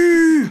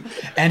free!"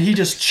 And he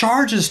just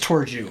charges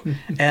towards you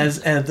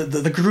as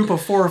the group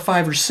of 4 or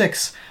 5 or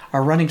 6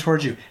 are running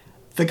towards you.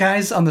 The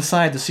guys on the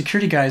side, the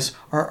security guys,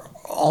 are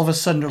all of a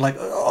sudden like,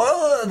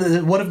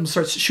 one of them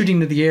starts shooting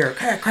into the air,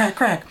 crack, crack,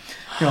 crack.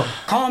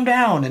 Calm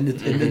down,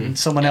 and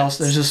someone else.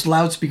 There's this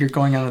loudspeaker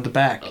going on at the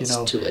back. It's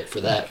too late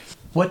for that.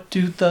 What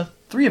do the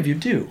 3 of you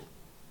do?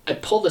 I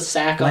pull the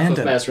sack off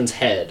Landon. of Mazrin's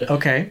head.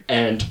 Okay.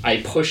 And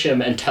I push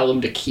him and tell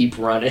him to keep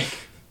running.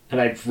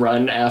 And I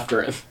run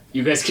after him.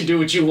 You guys can do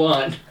what you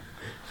want.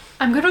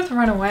 I'm good with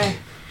run away.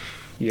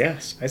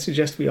 Yes, I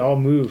suggest we all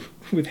move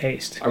with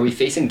haste. Are we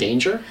facing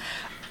danger?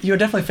 You're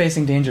definitely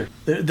facing danger.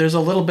 There's a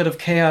little bit of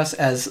chaos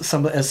as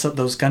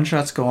those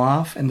gunshots go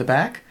off in the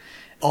back.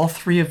 All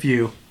 3 of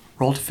you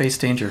roll to face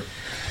danger.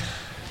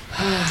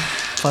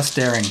 Plus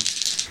daring.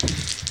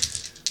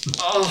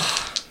 Oh,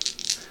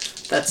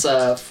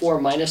 that's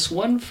 4 minus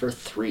 1 for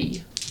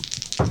 3.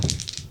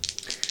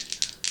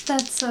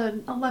 That's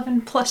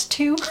 11 plus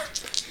 2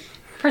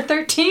 for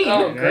 13.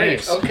 Oh, great.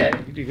 Nice. Okay.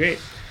 You do great.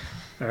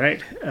 All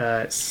right,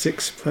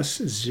 6 plus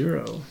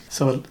 0.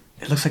 So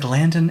it looks like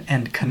Landon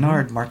and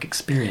Kennard mark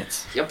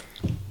experience. Yep.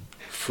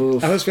 I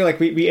almost feel like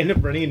we end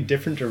up running in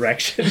different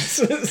directions.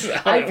 That's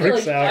how it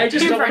works out. I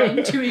just don't Run want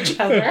into each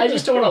other. I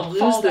just don't want to lose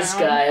Fall this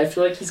down. guy. I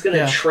feel like he's going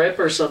to Yeah. trip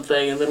or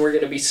something, and then we're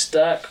going to be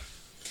stuck.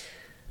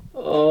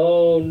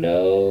 Oh,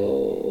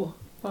 no.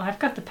 Well, I've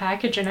got the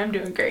package and I'm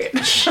doing great.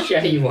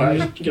 Yeah, you are.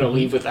 You're going to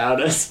leave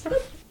without us.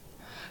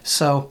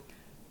 So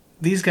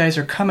these guys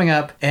are coming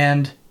up,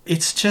 and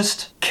it's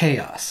just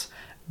chaos.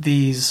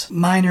 These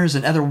miners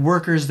and other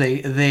workers,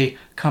 they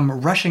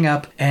come rushing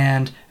up,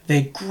 and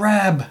they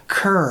grab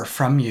Kerr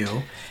from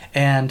you,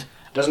 and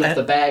Doesn't have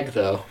the bag,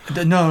 though.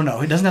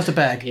 No, he doesn't have the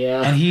bag.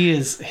 Yeah. And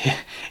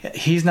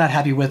he's not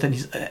happy with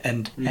it,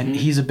 and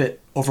he's a bit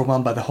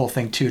overwhelmed by the whole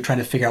thing too, trying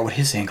to figure out what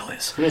his angle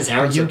is. His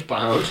arms are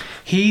bound.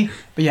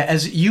 But yeah,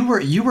 as you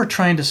were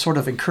trying to sort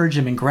of encourage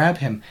him and grab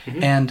him,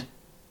 and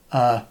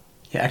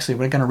actually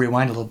we're going to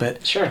rewind a little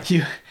bit. Sure.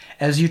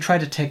 As you try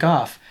to take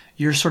off,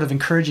 you're sort of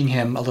encouraging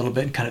him a little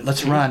bit and kind of,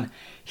 let's run.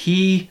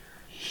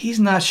 He's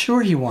not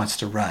sure he wants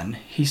to run.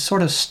 He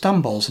sort of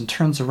stumbles and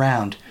turns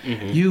around.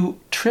 You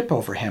trip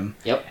over him.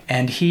 Yep.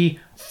 And he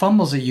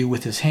fumbles at you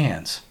with his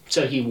hands.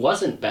 So he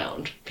wasn't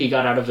bound. He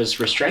got out of his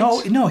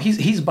restraints? No,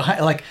 he's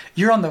behind. Like,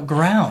 you're on the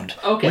ground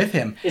with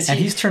him, and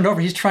he's turned over.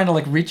 He's trying to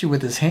like reach you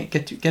with his hand,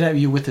 get at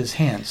you with his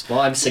hands. Well,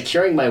 I'm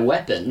securing my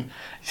weapon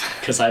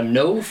because I'm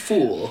no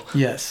fool.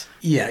 Yes,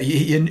 yeah,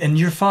 and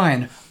you're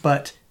fine,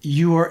 but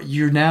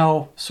you're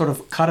now sort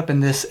of caught up in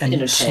this, and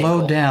you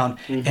slowed down,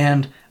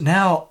 and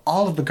now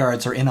all of the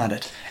guards are in on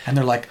it, and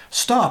they're like,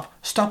 stop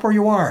where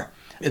you are.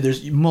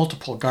 There's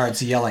multiple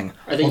guards yelling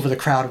over the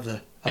crowd of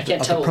the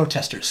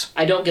protesters.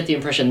 I don't get the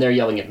impression they're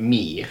yelling at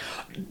me.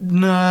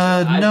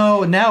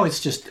 No, now it's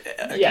just...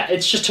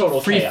 it's just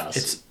total chaos.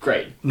 It's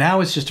great.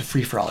 Now it's just a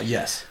free-for-all,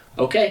 yes.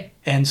 Okay.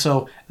 And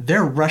so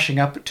they're rushing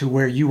up to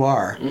where you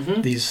are,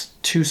 these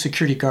 2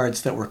 security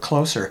guards that were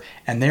closer,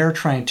 and they're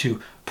trying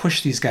to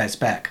push these guys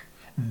back.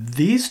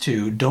 These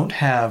 2 don't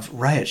have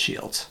riot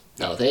shields.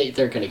 No,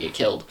 they're going to get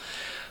killed.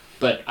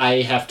 But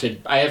I have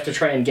to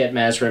try and get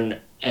Mazrin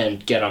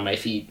and get on my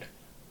feet.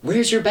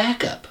 Where's your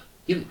backup?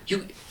 You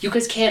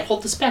guys can't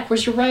hold this back.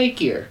 Where's your riot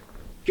gear?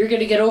 You're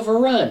going to get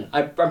overrun.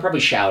 I'm probably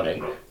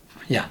shouting.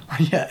 Yeah,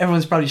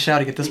 everyone's probably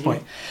shouting at this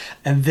point.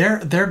 And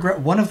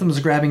one of them is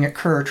grabbing at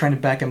Kerr, trying to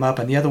back him up,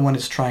 and the other one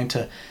is trying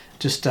to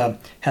just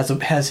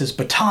has his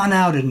baton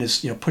out and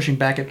is pushing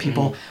back at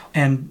people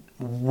and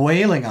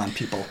wailing on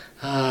people.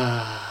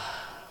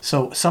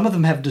 So some of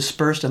them have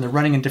dispersed and they're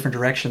running in different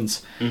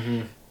directions.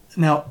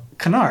 Now,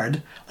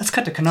 Kennard, let's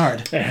cut to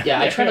Kennard.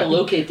 Yeah, I try to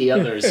locate the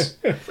others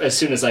as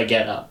soon as I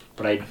get up,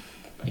 but I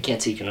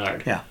can't see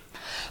Kennard. Yeah.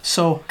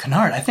 So,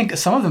 Kennard, I think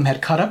some of them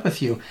had caught up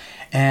with you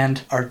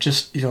and are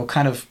just,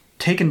 kind of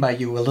taken by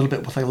you a little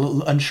bit with a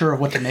little unsure of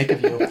what to make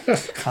of you.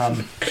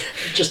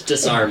 Just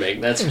disarming.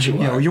 That's what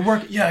you are.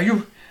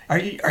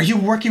 Are you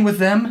working with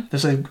them?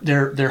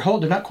 They're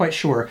not quite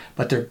sure,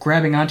 but they're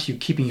grabbing onto you,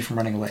 keeping you from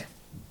running away.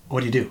 What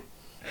do you do?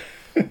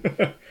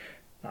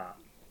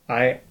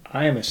 I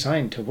am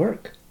assigned to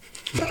work.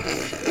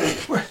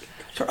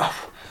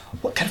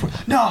 What kind of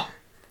work? No,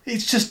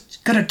 he's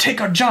just gonna take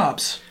our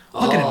jobs.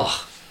 Look at him.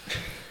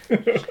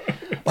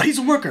 But he's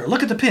a worker.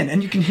 Look at the pin,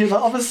 and you can hear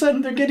all of a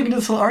sudden they're getting into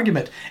this little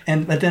argument,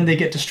 but then they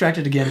get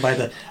distracted again by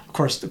the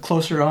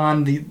closer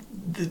on the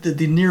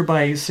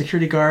nearby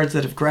security guards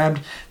that have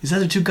grabbed these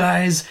other two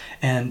guys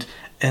and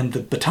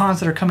the batons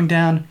that are coming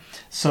down.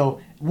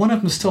 So one of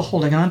them is still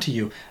holding on to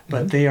you,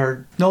 but they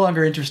are no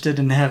longer interested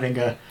in having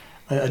a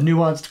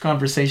nuanced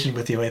conversation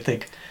with you, I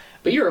think.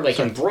 But you're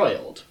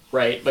embroiled,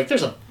 right? Like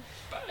there's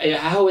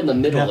how in the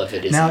middle of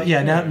it is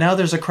now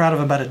there's a crowd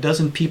of about a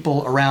dozen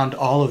people around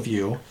all of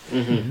you.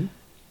 Mm-hmm.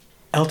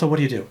 Elta, what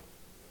do you do?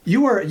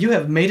 You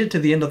have made it to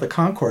the end of the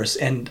concourse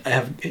and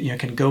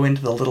can go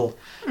into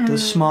the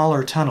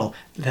smaller tunnel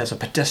that has a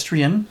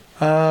pedestrian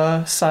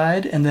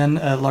side and then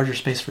a larger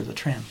space for the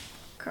tram.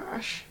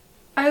 Gosh.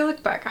 I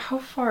look back. How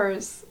far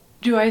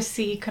do I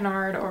see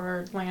Kennard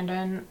or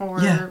Landon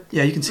or yeah,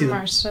 you can see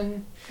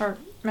Marston or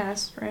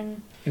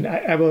Masterin? And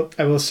I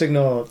will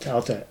signal to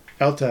Elta.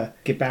 Elta,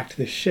 get back to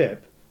the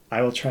ship.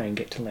 I will try and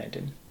get to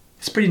Landon.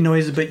 It's pretty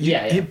noisy, but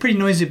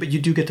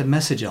you do get the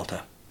message,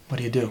 Elta. What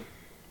do you do?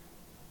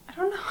 I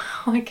don't know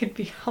how I could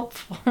be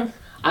helpful.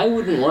 I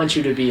wouldn't want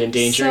you to be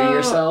endangering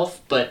yourself,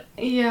 but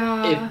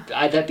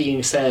that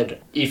being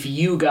said, if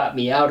you got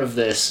me out of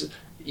this,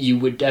 you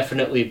would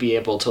definitely be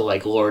able to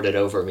lord it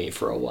over me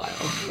for a while.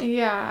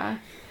 Yeah.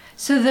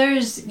 So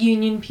there's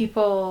Union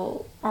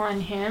people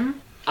on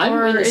him. I'm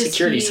or in the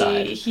security is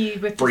side. He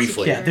with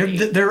briefly. The security?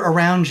 Yeah, they're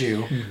around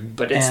you,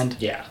 but it's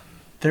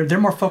they're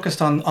more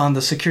focused on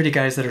the security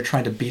guys that are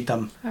trying to beat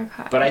them.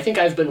 Okay. But I think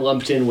I've been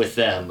lumped in with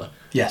them.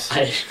 Yes.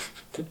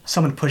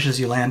 Someone pushes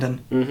you,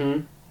 Landon.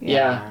 Mm-hmm.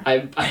 Yeah,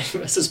 I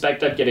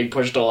suspect I'm getting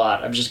pushed a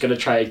lot. I'm just gonna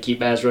try and keep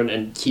Mazarin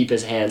and keep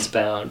his hands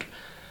bound.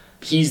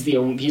 He's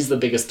the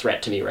biggest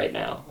threat to me right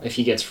now. If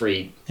he gets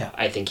free,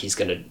 I think he's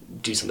gonna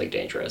do something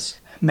dangerous.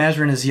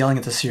 Mazarin is yelling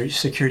at the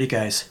security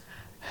guys.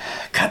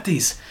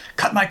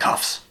 Cut my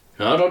cuffs.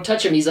 No, don't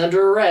touch him. He's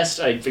under arrest.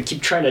 I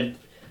keep trying to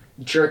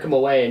jerk him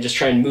away and just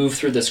try and move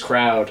through this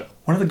crowd.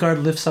 One of the guard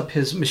lifts up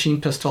his machine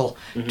pistol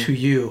to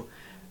you,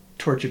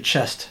 towards your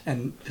chest,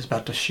 and is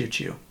about to shoot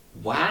you.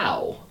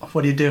 Wow.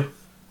 What do you do?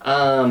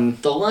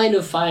 The line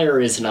of fire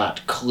is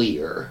not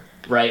clear,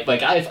 right?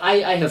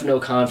 I have no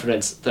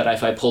confidence that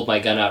if I pulled my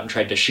gun out and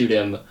tried to shoot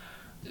him,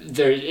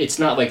 it's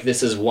not like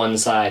this is one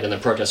side and the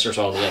protesters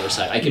are on the other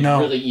side. I could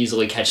really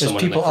easily catch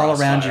someone in the crossfire. There's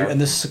people all around you, and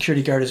this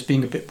security guard is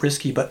being a bit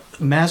risky, but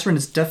Mazarin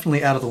is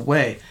definitely out of the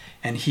way,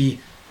 and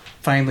he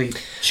finally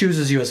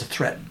chooses you as a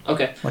threat.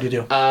 Okay. What do you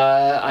do?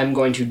 I'm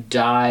going to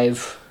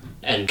dive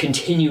and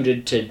continue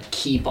to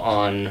keep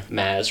on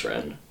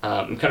Mazarin.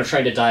 I'm kind of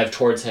trying to dive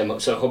towards him,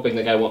 so hoping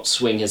the guy won't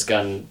swing his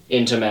gun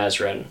into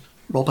Mazarin.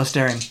 Roll plus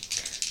daring.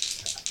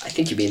 I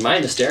think you mean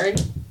minus daring.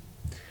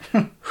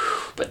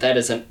 But that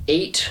is an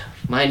 8.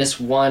 Minus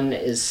 1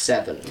 is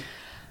 7.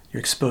 You're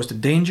exposed to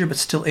danger, but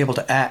still able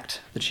to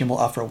act. The GM will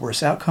offer a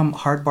worse outcome,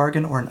 hard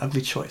bargain, or an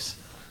ugly choice.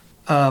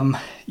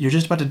 You're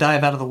just about to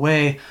dive out of the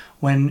way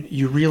when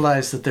you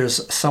realize that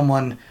there's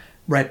someone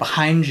right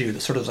behind you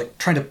that's sort of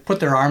trying to put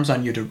their arms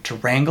on you to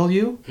wrangle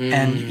you,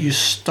 and you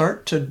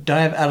start to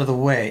dive out of the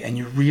way, and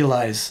you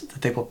realize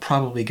that they will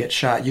probably get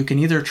shot. You can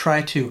either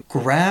try to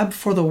grab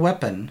for the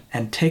weapon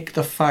and take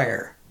the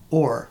fire,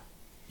 or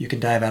you can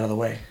dive out of the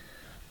way.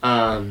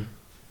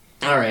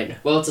 Alright.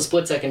 Well, it's a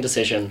split-second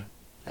decision,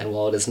 and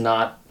while it is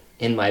not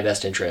in my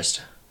best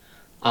interest,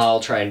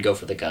 I'll try and go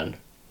for the gun.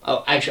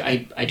 Oh,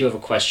 actually, I do have a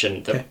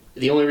question. Okay.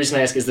 The only reason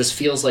I ask is this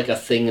feels like a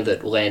thing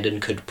that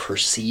Landon could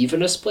perceive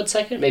in a split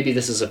second. Maybe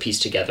this is a piece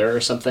together or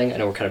something. I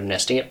know we're kind of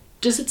nesting it.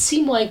 Does it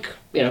seem like,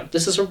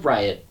 this is a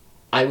riot?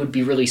 I would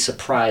be really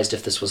surprised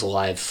if this was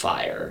live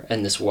fire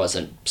and this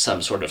wasn't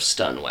some sort of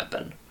stun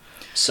weapon.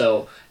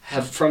 So,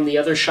 from the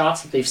other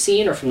shots that they've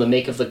seen or from the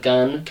make of the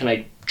gun, can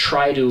I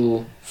try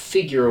to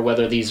figure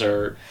whether these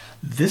are...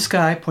 This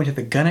guy pointed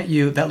the gun at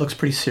you. That looks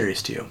pretty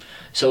serious to you.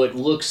 So it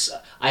looks...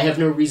 I have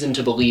no reason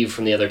to believe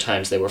from the other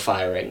times they were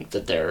firing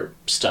that they're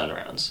stun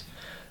rounds.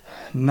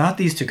 Not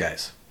these two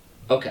guys.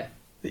 Okay.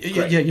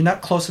 Yeah, you're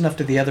not close enough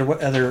to the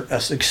other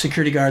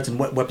security guards and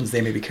what weapons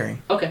they may be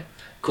carrying. Okay,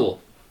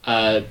 cool.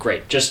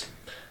 Great. Just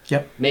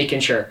making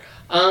sure.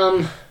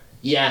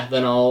 Yeah,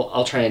 then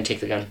I'll try and take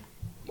the gun.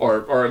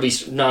 Or at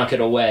least knock it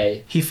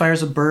away. He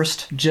fires a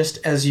burst just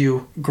as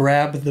you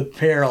grab the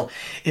barrel.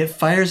 It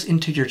fires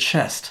into your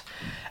chest,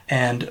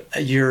 and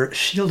your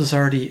shield is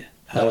already...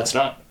 No, it's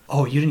not.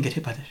 Oh, you didn't get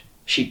hit by this?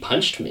 She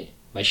punched me.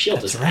 My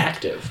shield is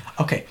active.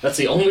 Okay. That's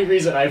the only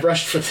reason I've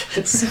rushed for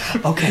this.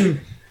 Okay.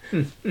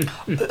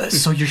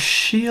 So your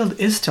shield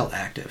is still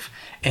active,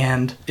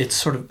 and it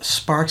sort of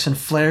sparks and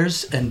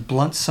flares and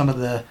blunts some of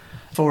the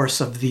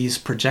force of these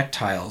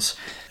projectiles.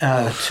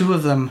 Two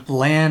of them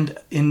land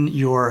in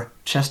your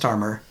chest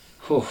armor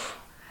Whew.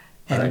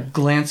 and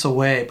glance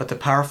away, but the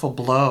powerful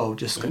blow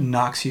just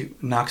knocks you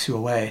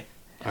away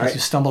as you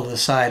stumble to the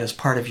side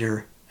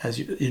as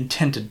you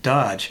intend to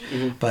dodge.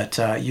 But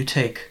you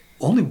take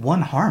only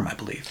one harm, I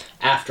believe.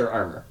 After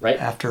armor, right?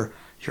 After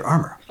your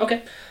armor.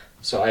 Okay.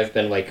 So I've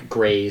been, like,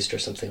 grazed or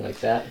something like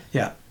that.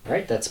 Yeah. All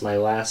right, that's my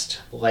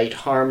last light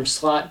harm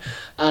slot.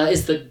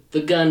 Is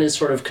the gun is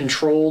sort of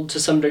controlled to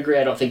some degree?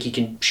 I don't think he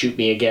can shoot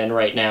me again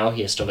right now.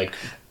 He has to, like,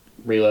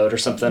 reload or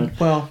something.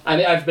 Well, I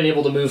mean, I've been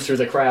able to move through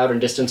the crowd and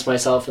distance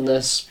myself in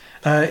this.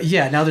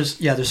 now there's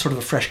sort of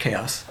a fresh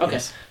chaos. Okay,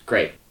 Yes.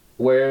 great.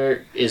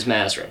 Where is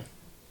Mazrin?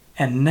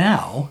 And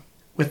now,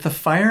 with the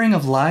firing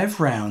of live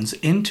rounds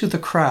into the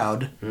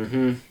crowd,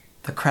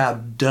 the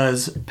crowd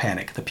does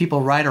panic. The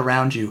people right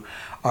around you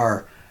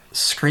are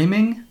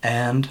screaming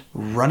and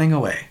running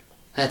away.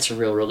 That's a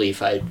real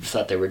relief. I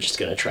thought they were just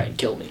going to try and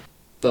kill me.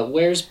 But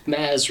where's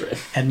Mazrin?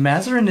 And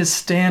Mazarin is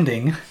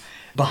standing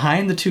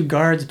behind the two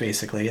guards,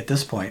 basically, at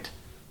this point.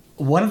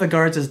 One of the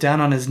guards is down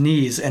on his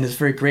knees and is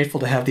very grateful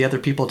to have the other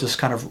people just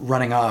kind of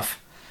running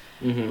off.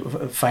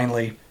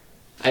 Finally.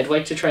 I'd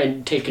like to try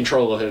and take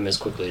control of him as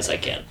quickly as I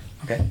can.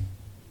 Okay.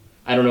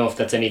 I don't know if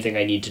that's anything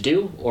I need to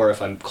do, or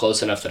if I'm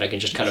close enough that I can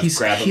just kind of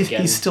grab him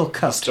again. He's still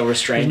cuffed. Still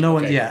restrained? No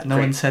one, Okay, no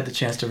great. one's had the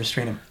chance to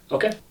restrain him.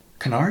 Okay.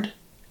 Canard?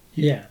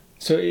 Yeah.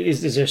 So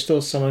is there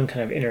still someone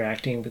kind of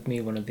interacting with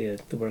me, one of the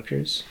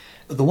workers?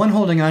 The one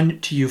holding on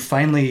to you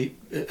finally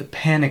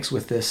panics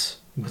with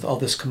all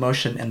this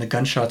commotion and the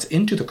gunshots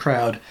into the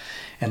crowd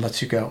and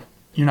lets you go.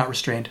 You're not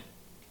restrained.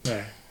 All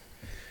right.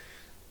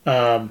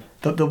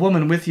 The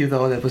woman with you,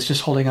 though, that was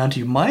just holding on to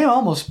you, might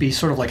almost be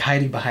sort of like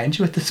hiding behind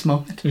you at this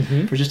moment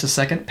for just a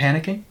second,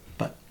 panicking.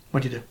 But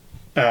what do you do?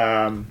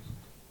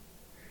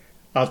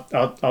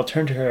 I'll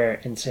turn to her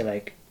and say,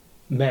 like,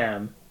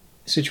 ma'am,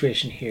 the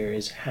situation here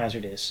is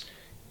hazardous.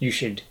 You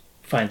should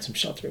find some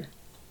shelter.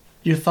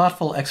 Your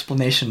thoughtful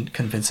explanation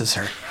convinces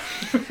her.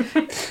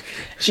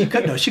 She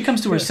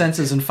comes to her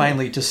senses and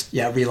finally just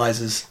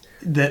realizes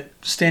that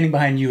standing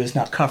behind you is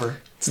not cover.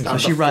 It's not so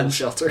she the full runs.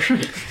 shelter.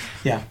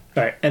 Yeah.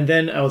 All right, and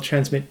then I will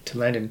transmit to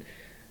Landon.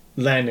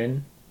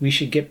 Landon, we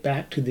should get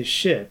back to the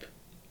ship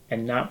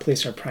and not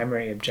place our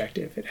primary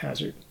objective at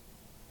hazard.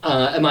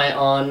 Am I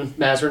on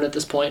Mazrin at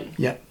this point?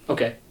 Yep.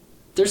 Okay.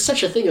 There's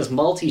such a thing as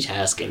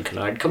multitasking,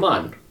 Canard. Come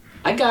on.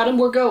 I got him.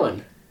 We're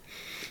going.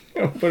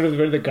 What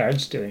are the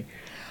guards doing?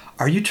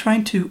 Are you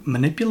trying to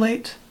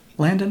manipulate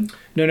Landon?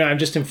 No, I'm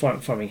just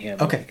informing him.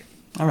 Okay.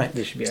 All right.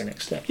 This should be our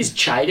next step. He's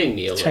chiding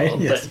me a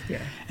little, Yes. but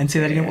Yeah. And say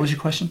that again. What was your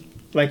question?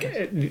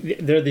 Like,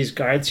 there are these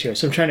guards here,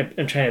 so I'm trying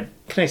to.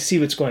 Can I see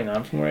what's going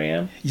on from where I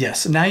am?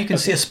 Yes. Now you can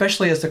see,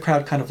 especially as the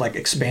crowd kind of like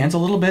expands a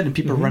little bit and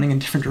people are running in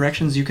different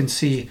directions, you can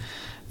see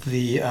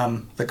the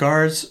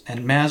guards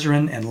and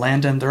Mazarin and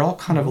Landon. They're all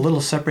kind of a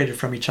little separated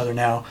from each other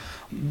now.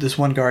 This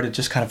one guard had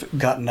just kind of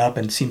gotten up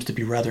and seems to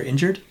be rather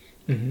injured.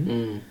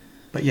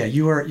 But yeah,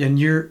 you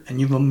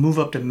will move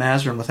up to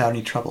Mazarin without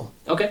any trouble.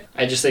 okay.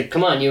 I just say,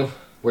 come on, you.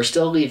 We're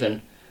still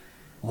leaving.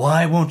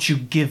 Why won't you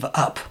give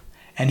up?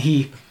 And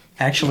he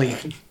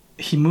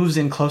moves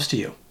in close to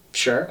you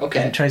Sure.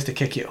 Okay. and tries to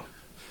kick you.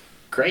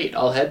 Great.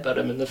 I'll headbutt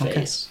him in the Okay.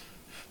 face.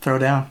 Throw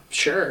down.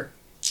 Sure.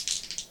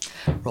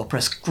 Roll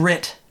press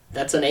grit.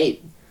 That's an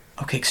 8.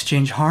 Okay,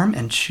 exchange harm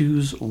and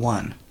choose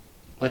one.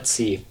 Let's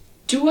see.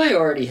 Do I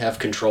already have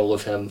control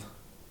of him?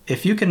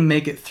 If you can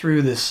make it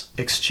through this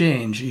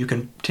exchange, you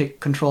can take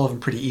control of him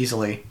pretty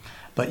easily.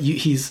 But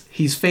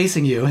he's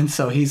facing you, and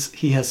so he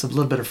has a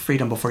little bit of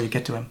freedom before you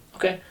get to him.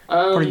 Okay.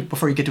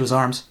 Before you get to his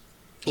arms.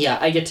 Yeah,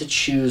 I get to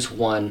choose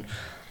one.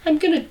 I'm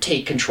gonna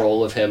take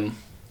control of him.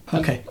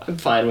 Okay. I'm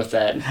fine with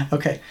that.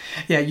 Okay.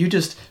 Yeah, you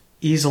just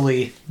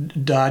easily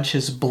dodge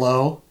his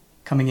blow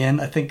coming in.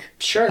 I think.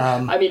 Sure.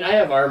 I mean, I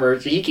have armor.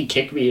 So he can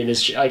kick me in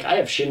his... I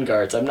have shin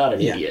guards. I'm not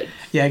an Yeah. idiot.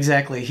 Yeah,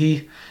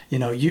 exactly.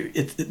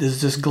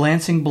 There's this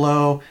glancing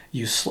blow.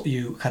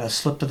 You kind of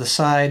slip to the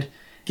side,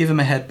 give him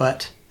a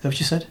headbutt. Is that what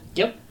you said?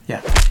 Yep.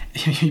 Yeah.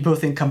 You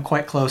both come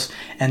quite close,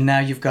 and now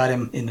you've got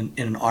him in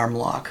an arm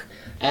lock.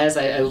 As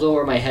I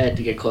lower my head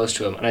to get close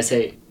to him, and I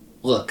say,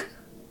 look,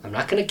 I'm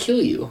not gonna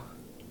kill you.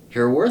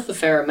 You're worth a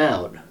fair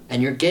amount,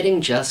 and you're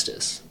getting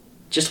justice.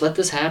 Just let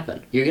this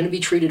happen. You're gonna be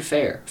treated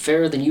fair.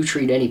 Fairer than you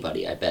treat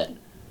anybody, I bet.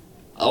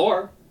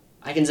 Or,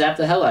 I can zap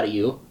the hell out of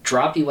you,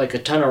 drop you like a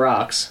ton of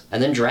rocks,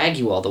 and then drag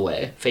you all the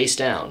way, face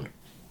down.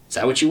 Is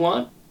that what you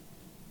want?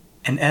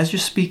 And as you're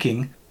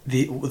speaking,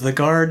 the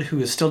guard, who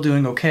is still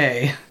doing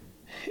okay,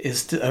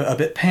 is a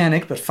bit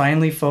panicked, but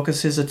finally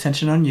focuses his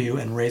attention on you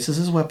and raises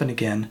his weapon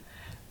again.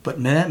 But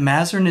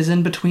Mazarin is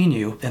in between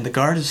you, and the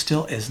guard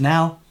is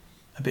now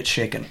a bit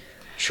shaken.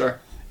 Sure.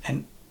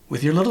 And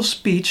with your little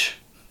speech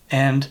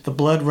and the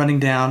blood running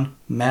down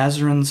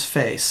Mazarin's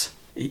face,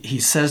 he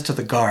says to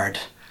the guard,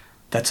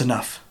 "That's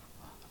enough.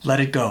 Let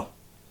it go."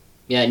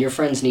 Yeah, and your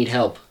friends need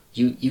help.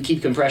 You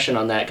keep compression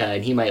on that guy,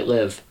 and he might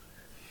live.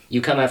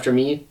 You come after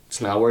me,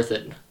 it's not worth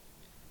it.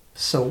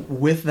 So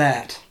with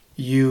that,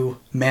 you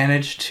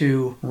manage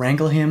to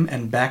wrangle him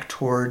and back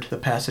toward the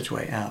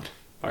passageway out.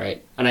 All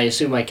right. And I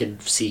assume I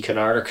could see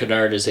Kennard, or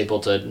Kennard is able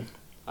to...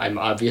 I'm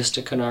obvious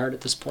to Kennard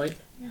at this point?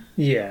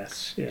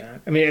 Yes, yeah.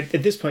 I mean,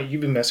 at this point,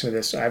 you've been messing with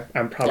this, so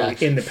I'm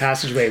probably in the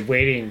passageway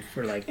waiting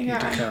for, like, you to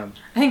come.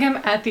 I think I'm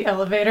at the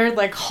elevator,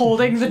 like,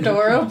 holding the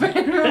door open.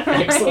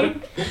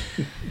 Excellent.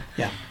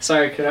 Yeah.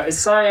 Sorry, Kennard.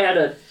 Sorry I had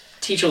to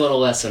teach a little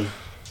lesson.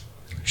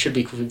 Should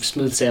be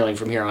smooth sailing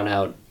from here on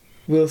out.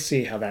 We'll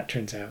see how that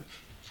turns out.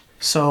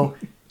 So,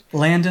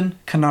 Landon,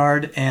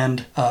 Kennard,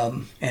 and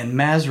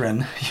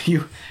Mazrin,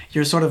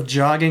 you're sort of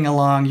jogging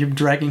along. You're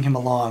dragging him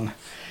along,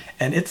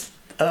 and it's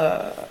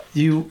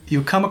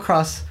you come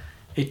across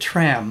a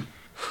tram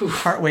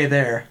partway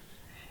there,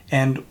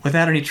 and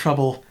without any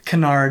trouble,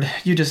 Kennard,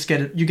 you just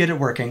get it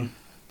working,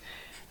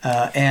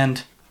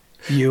 and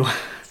you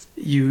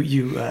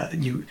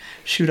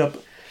shoot up.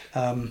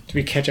 Do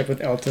we catch up with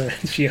Elta?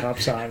 She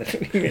hops on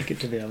and we make it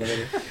to the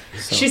elevator.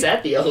 So. She's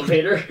at the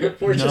elevator.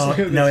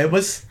 No, it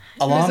was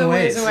a long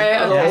ways. Away.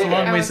 Yeah, it was a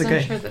long ways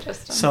away. Sure the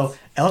distance. So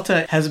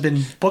Elta has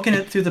been booking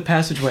it through the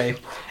passageway,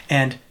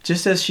 and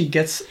just as she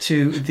gets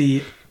to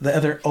the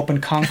other open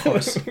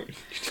concourse,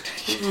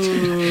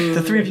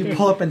 the three of you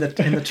pull up in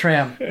the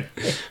tram.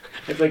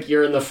 It's like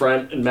you're in the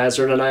front and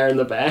Mazrin and I are in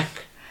the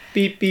back.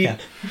 Beep beep. Yeah.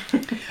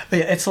 But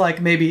yeah, it's like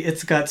maybe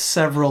it's got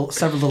several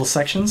little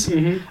sections.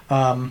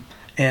 Mm-hmm.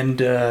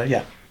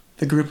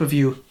 The group of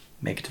you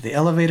make it to the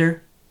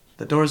elevator,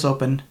 the doors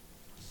open,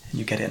 and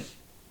you get in.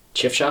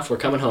 Chifshoff, we're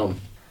coming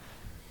home.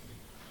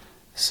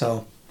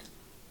 So,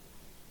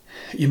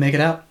 you make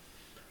it out.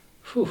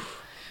 Whew.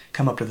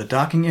 Come up to the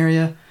docking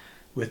area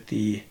with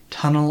the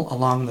tunnel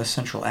along the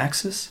central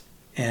axis,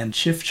 and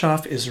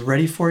Chifchoff is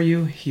ready for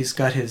you. He's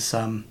got his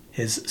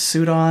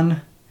suit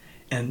on,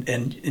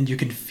 and you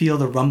can feel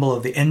the rumble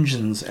of the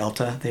engines,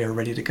 Elta. They are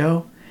ready to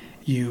go.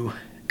 You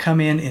come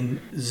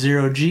in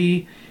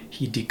 0G,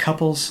 he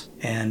decouples,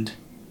 and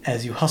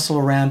as you hustle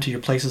around to your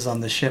places on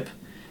the ship,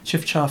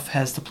 Chifchoff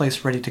has the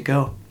place ready to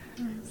go.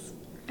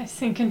 I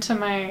sink into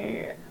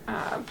my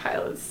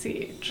pilot's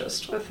seat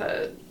just with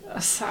a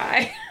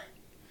sigh.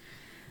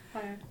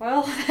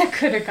 Well, that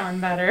could have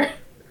gone better.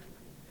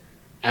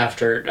 As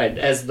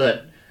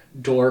the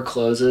door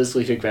closes,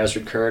 leaving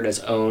Mazrin Kerr in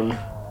his own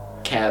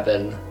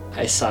cabin,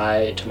 I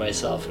sigh to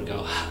myself and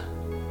go,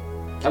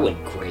 that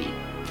went great.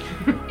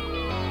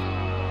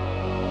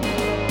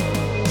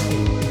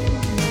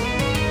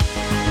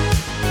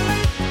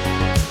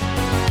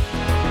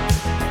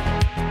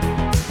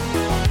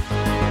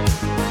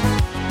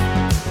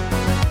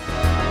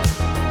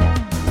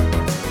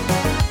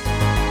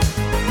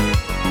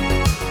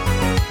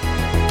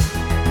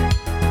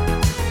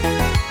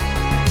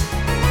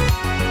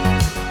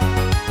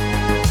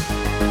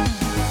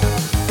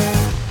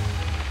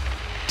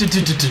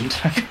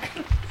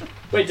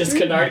 Wait, does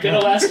Kennard get a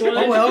last one?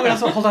 Oh, well,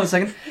 hold on a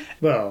second.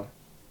 Well,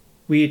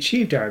 we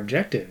achieved our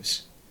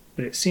objectives,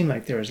 but it seemed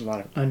like there was a lot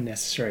of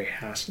unnecessary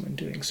hassle in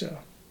doing so.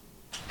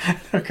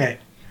 Okay.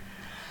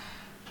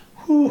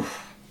 Whew.